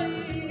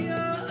 ay, ay,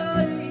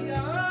 ay,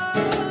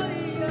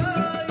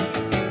 ay,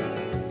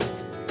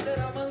 de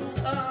la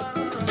madrugada.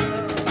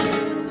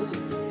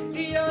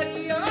 Y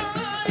ay,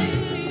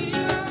 ay, ay, ay,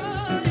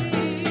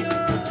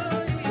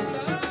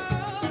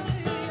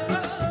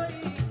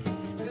 ay,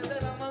 que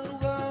de la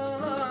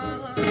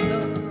madrugada.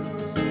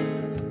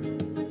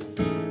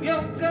 Y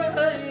aunque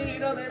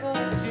era de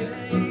noche,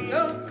 y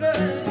aunque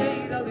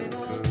era de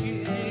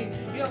noche,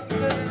 y aunque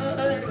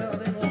era de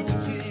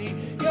noche,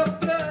 y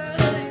aunque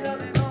era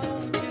de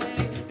noche,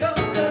 y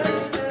aunque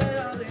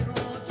era de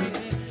noche,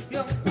 y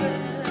aunque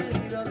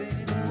era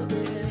de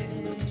noche.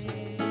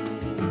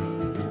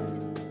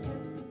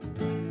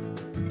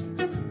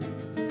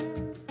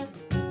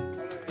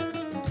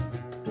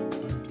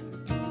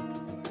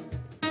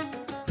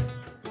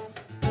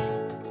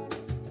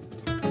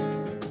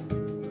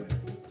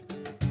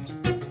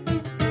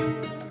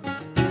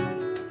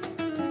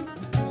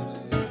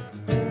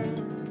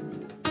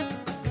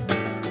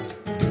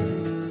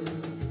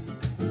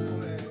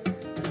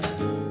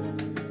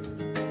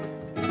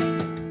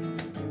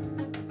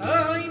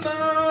 Ay,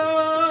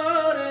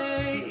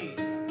 mare,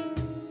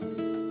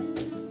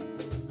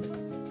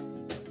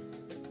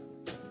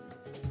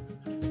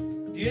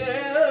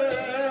 llévame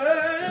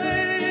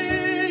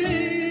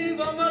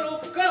a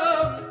los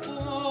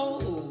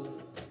campos,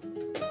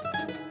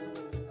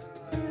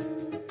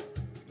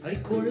 ay,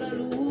 con la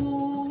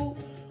luz,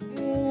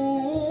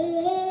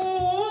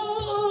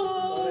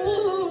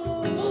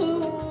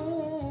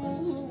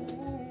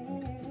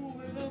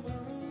 de la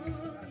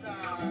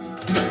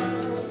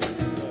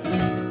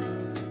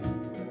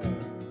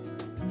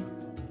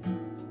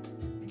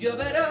ya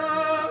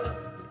verás,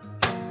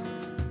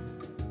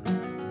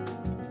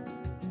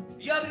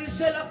 y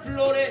abrirse las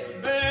flores.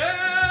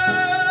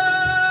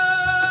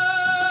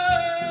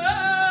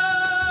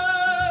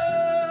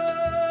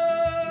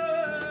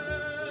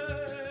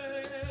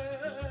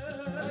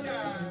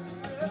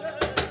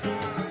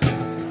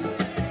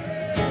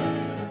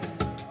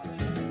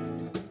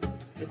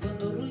 Que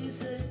cuando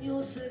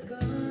ruiseños se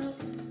caen,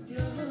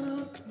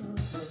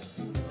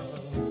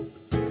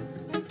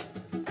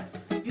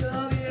 y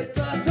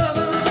abierta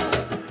estaba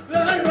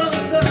la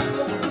rosa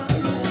con más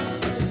luz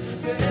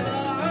que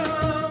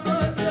la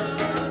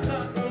mañana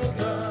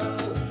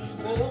colocado,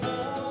 como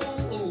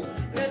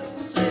el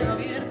luce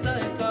abierta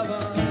estaba.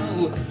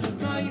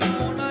 Ay,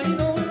 no, ay,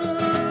 no, no.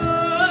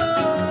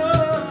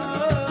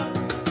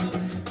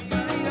 Y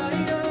ay, ay,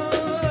 ay.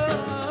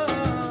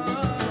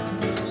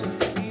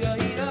 Y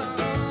ay, ay.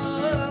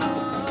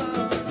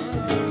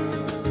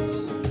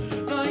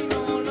 Ay,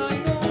 no, ay,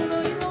 no, ay,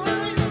 no,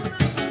 ay, no.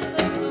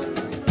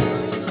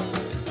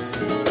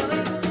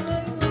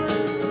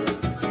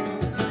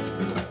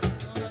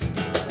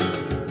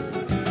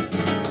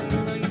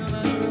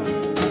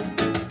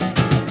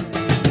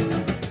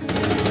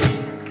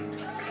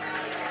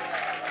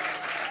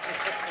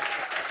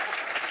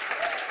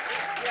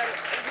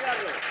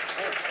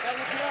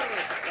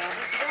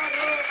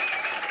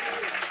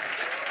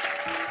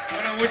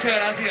 Bueno, muchas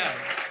gracias.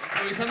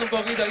 Improvisando un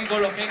poquito aquí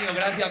con los genios.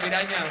 Gracias,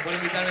 Piraña, por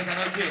invitarme esta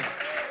noche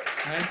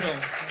a esto.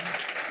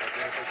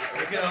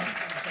 Yo quiero...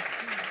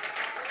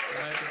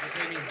 Maestro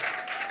Josemi,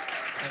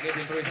 Paquete,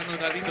 improvisando un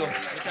ratito.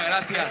 Muchas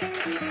gracias.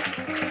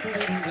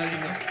 Está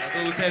lindo. A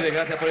todos ustedes,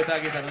 gracias por estar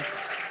aquí esta noche.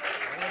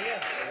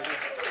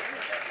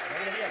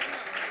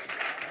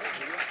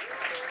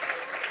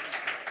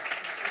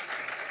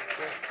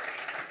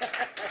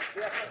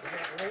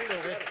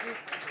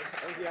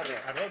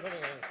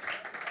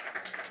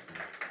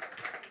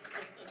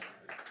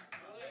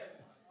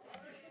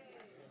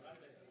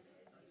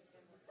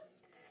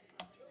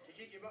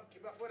 Kiki,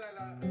 ¿quién va fuera de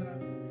la...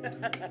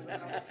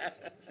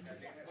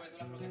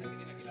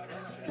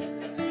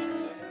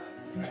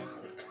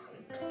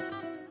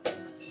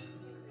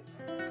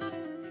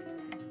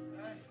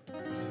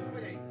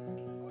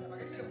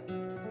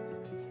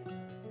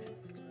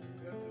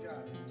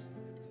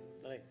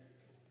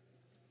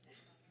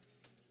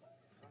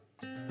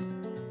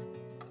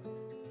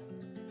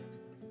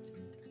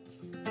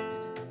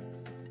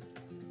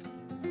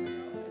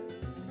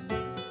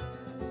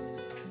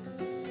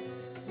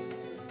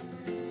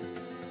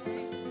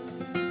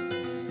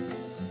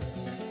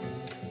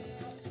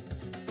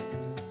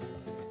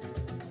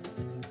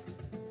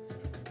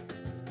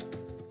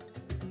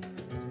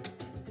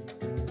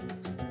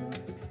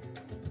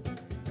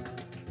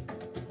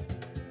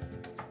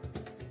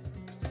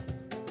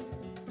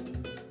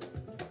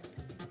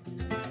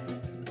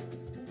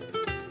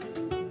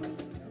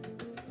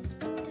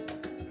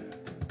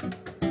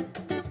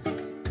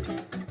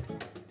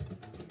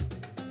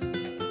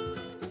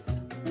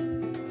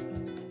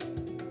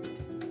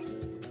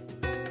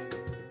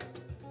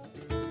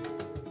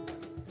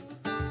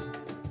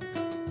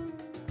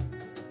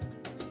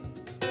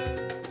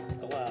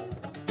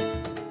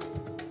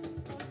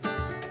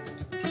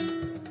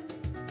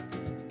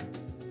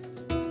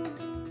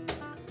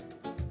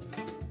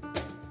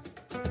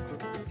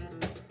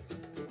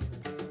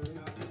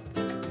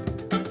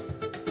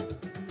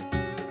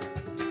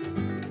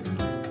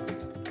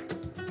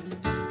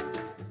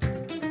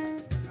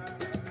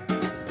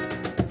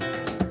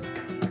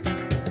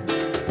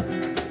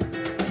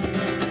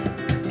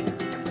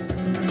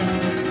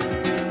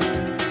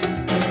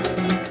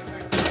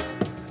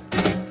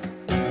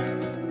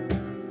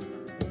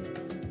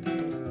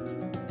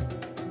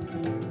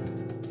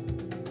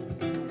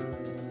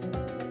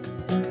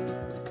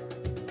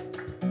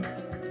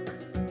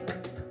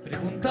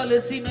 Pregúntale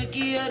si me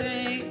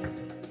quiere,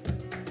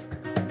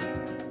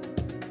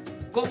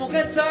 como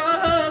que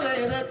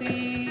sale de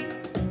ti.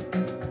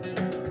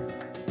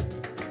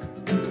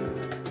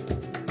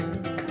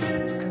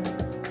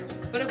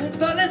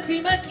 Pregúntale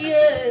si me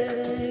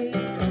quiere,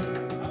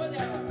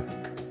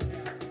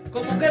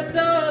 como que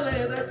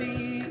sale de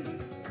ti,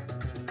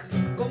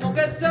 como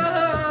que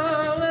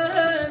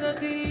sale de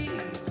ti.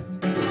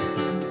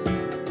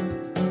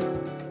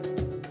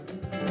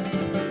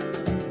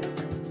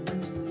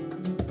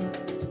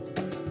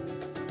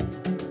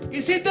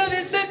 Y si te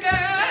dice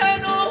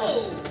que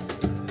no,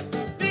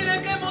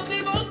 dile qué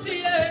motivos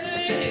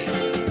tiene,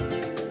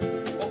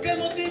 o qué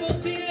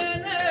motivos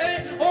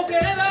tiene, o qué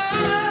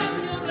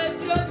daño le he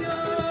hecho yo.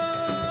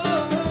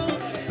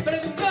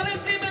 Pregúntale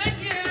si me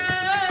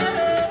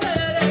quiere,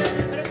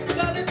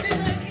 pregúntale si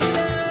me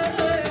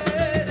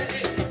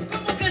quiere,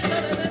 como que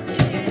sale de ti.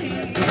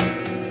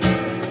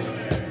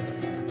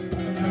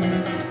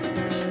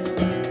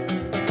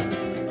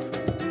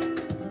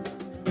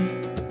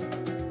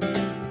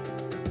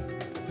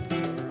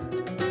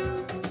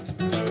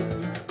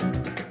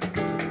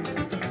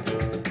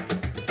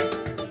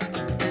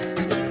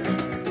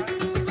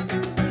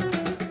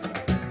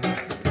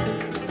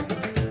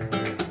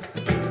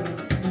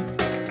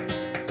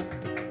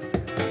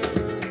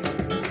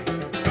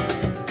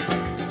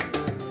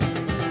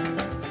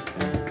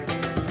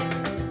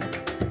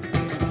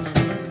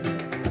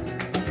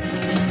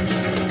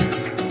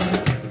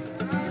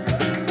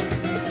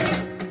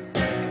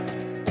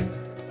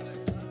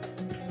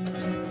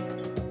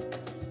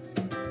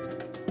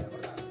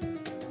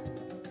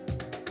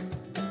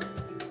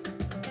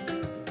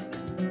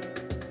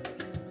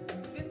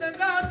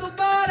 Tenga tu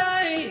para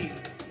ahí,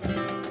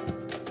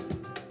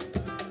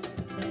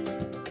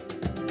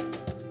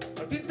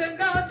 al fin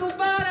tenga tu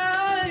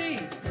para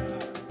ahí,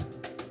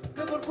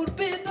 que por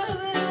culpita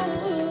de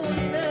un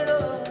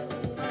dinero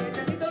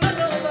te quito la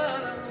ropa.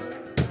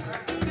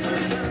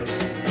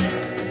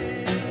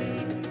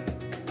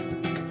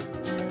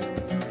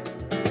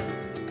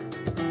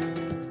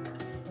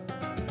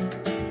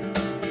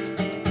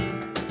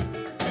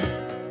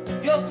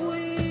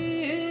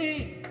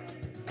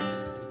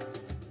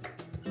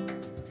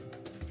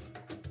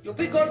 Yo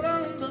fui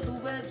colgando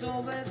tu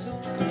beso, beso.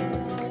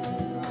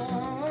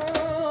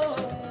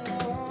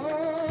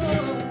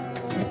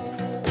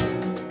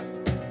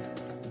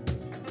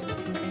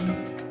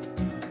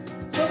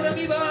 Sobre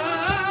mi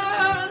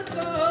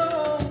barco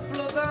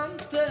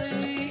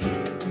flotante.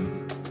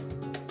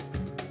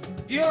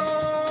 Yo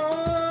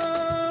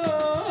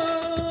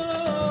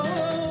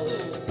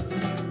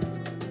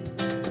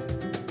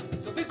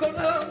fui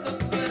colgando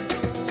tu beso.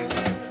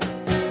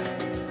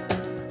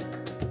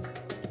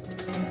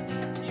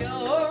 Y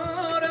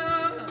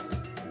ahora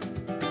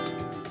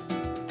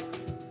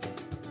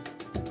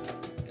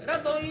era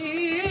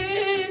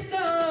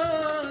todita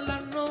la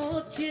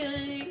noche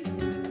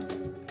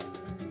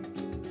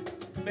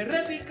me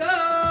repica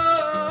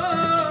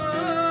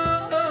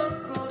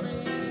con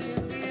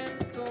el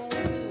viento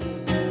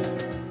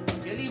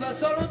y él iba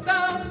solo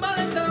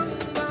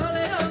tambaleándose,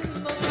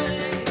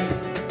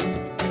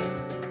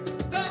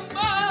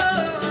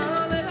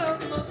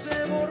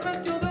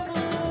 borracho de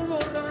amor,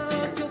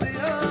 borracho de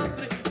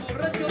hambre,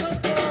 borracho de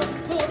alcohol,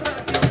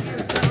 borracho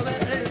quién sabe.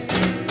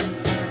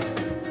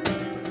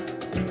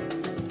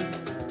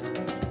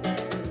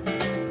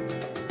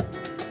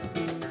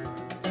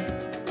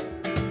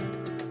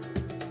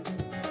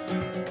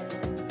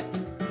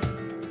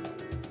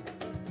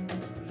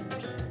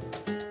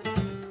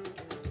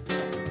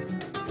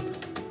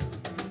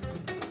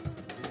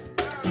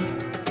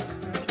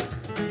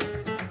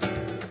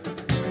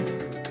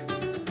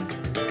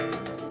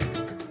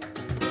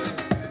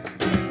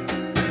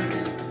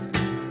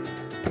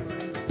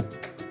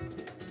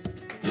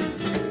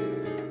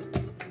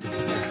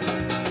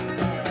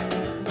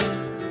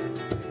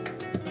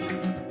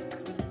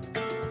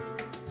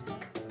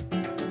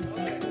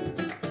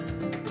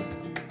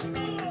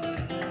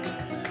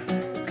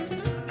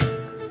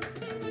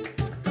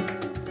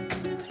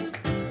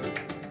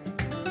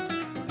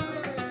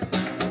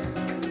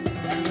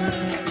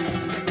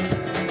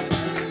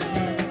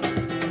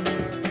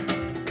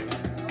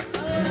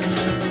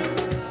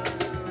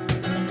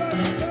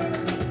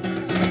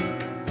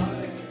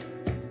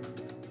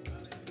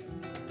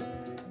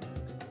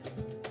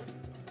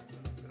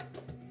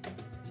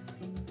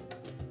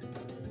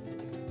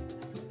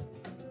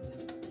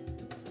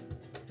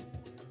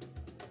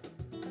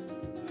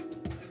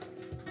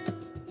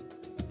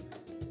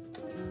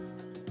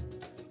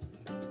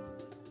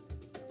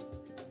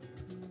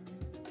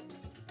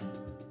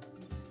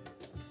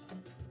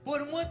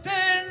 Por muy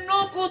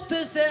eterno que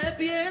usted se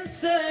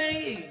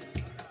piense,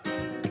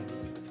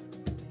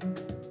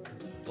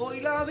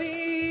 hoy la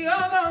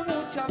vida da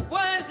muchas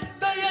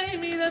vueltas y ahí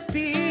mi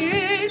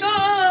destino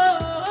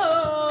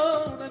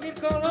de mil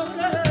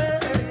colores.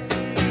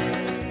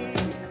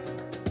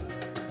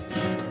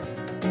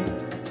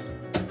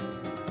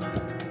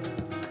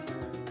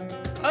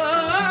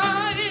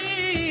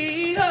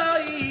 Ay,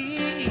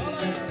 ay,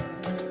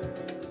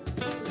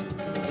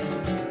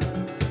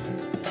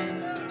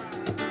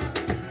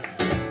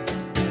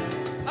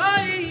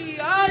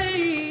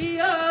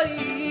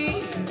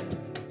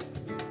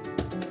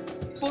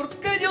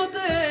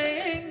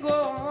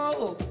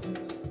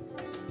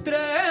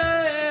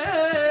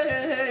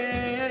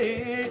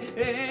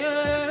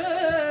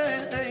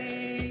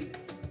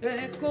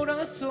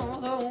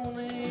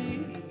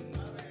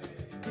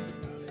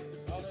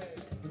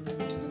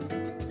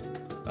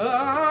 Ay,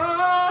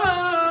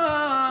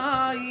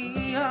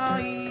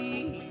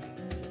 ay,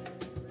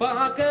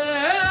 pa' que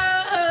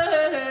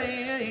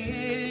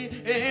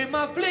me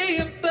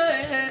aflige en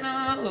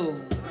pena.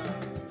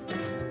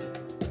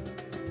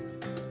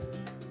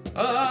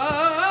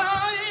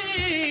 Ay,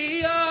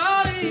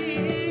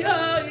 ay,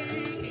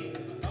 ay,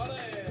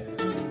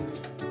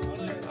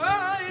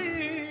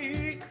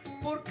 ay,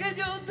 porque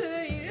yo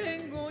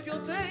tengo,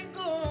 tres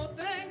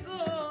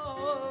corazones.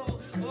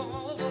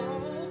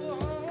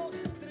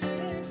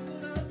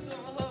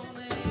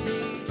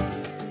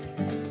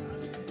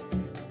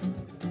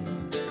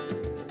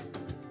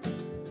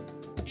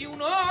 Y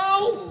uno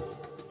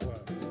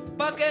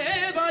pa' que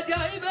vaya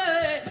y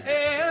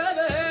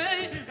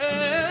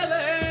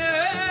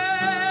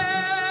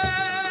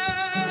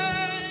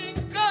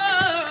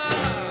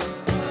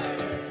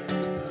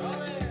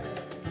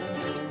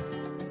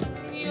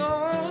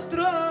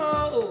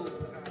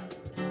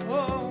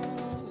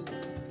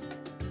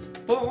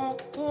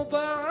poco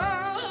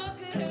pa'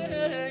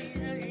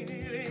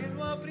 que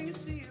lo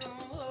aprisione.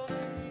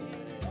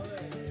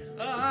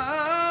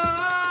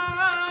 Ay,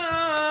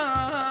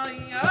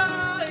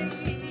 ay,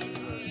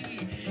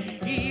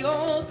 y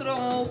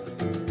otro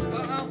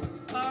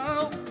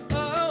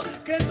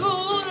que tú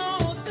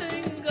no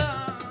tengas.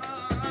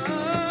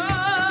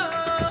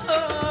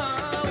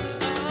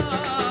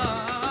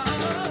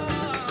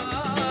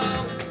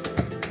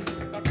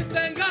 Pa' que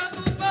tenga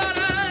tu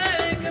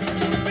pared, que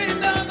tu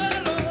pinta de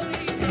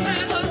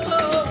rodillas,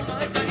 más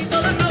echadito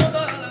de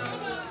ropa.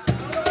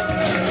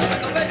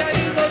 Cuando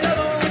pegadito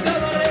llevo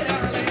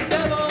regales,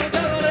 llevo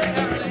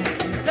regales,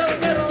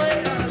 llevo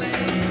regales.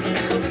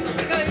 Cuando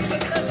pegadito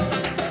llevo.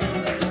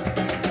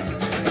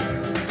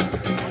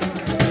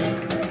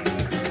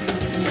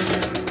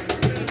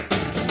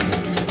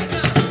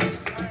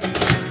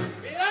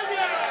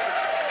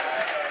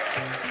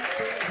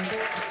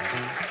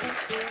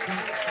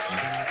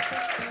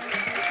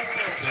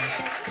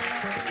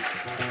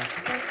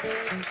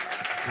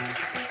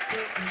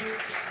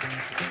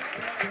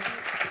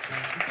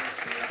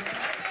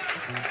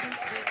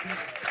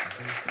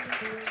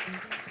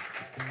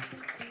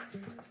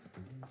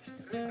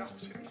 Venga,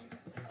 Josemi.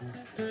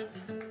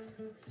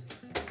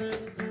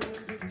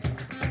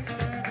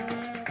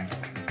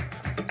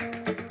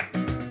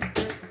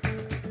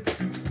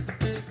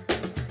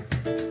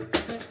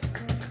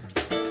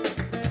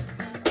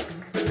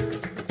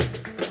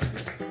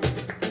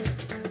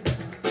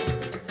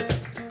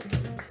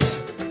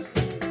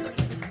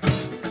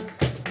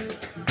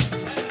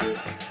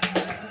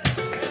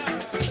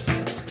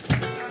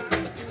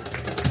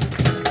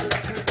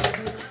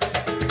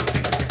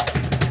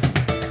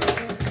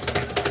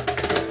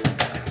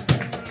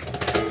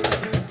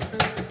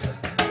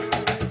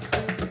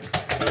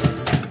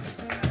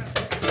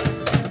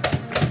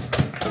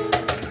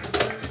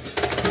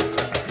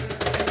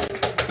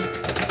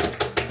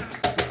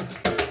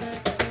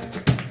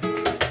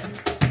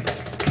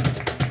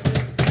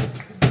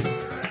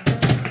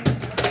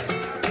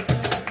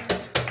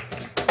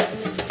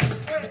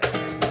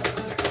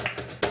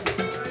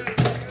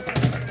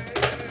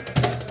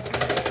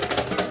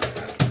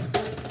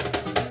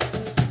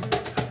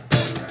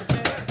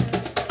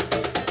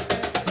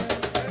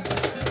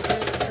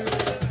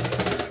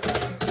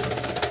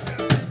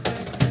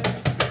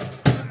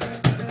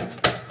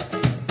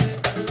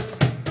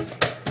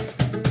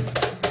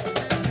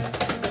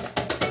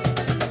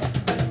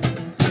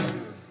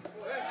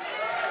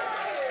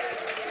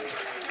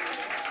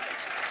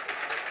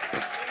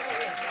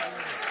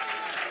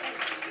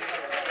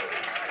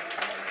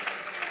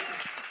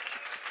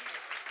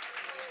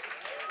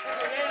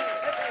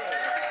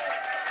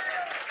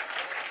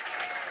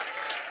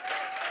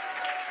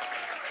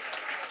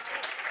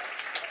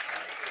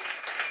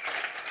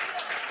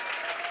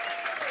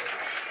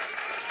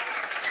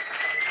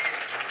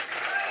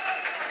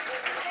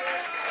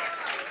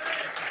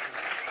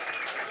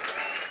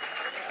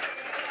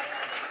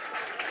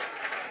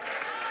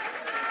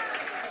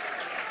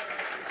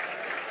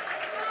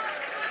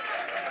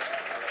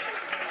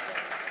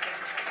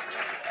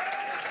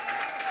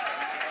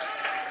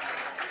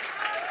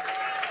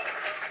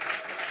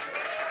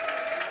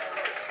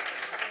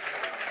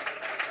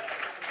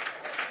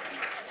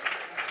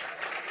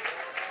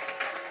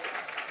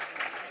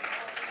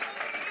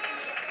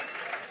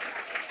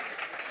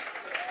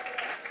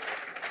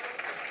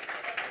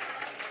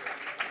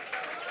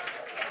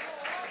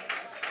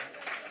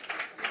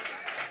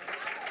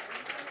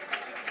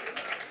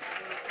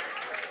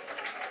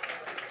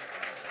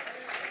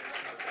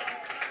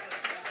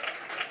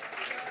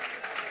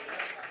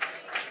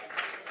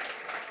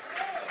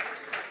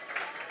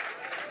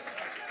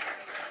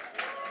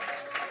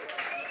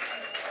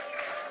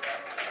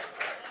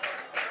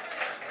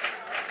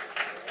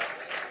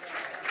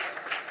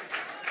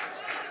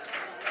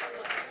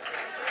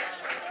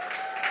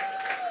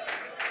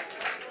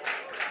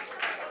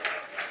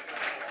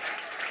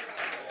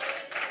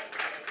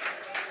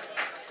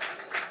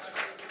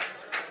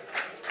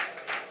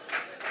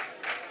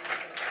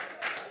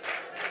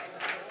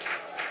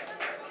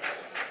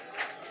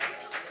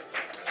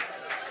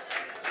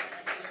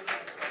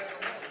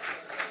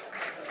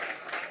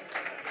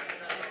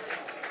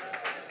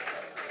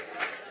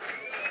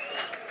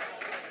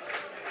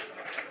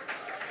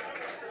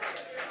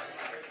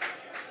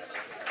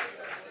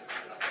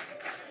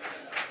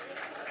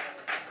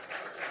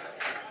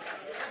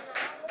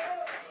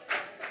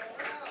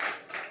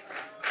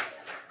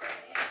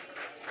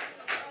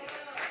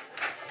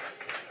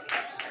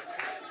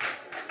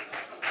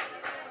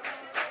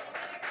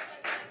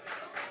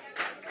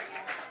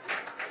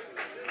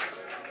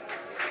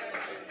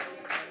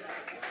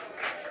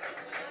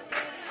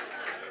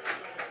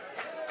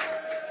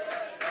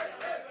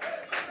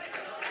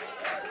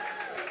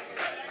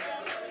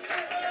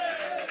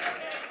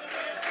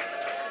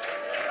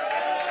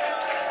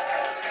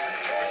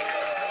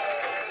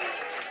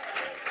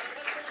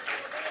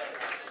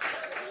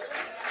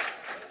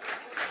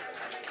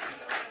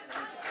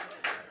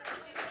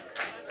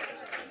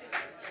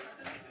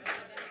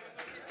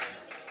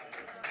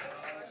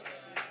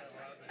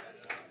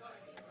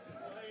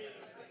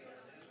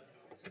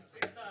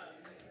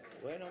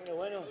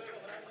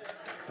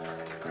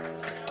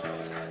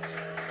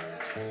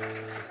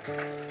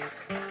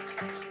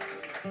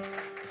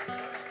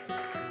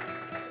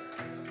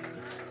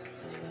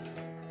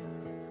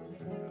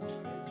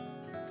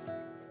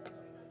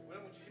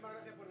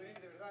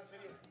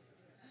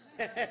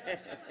 un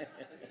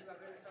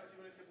placer estar así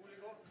con este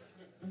público.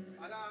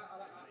 Ahora,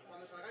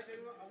 cuando salgáis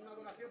a una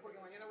donación, porque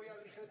mañana voy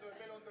al injerto de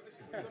pelo, entonces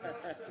si puedo donar...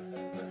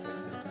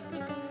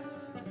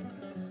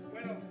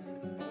 Bueno,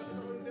 vamos a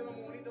tocar un tema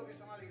muy bonito que se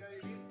llama Alegría de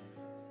Vivir.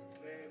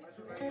 El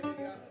maestro Raíz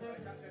decía, no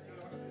descanse, así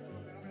lo van a hacer todos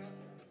los fenómenos.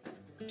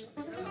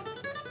 Así que nada.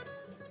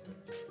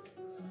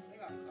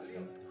 Venga, al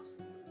lío.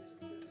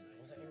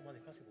 Vamos a hacerlo más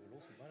despacio porque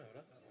luego se van,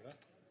 ¿verdad?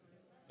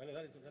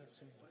 Dale,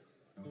 José.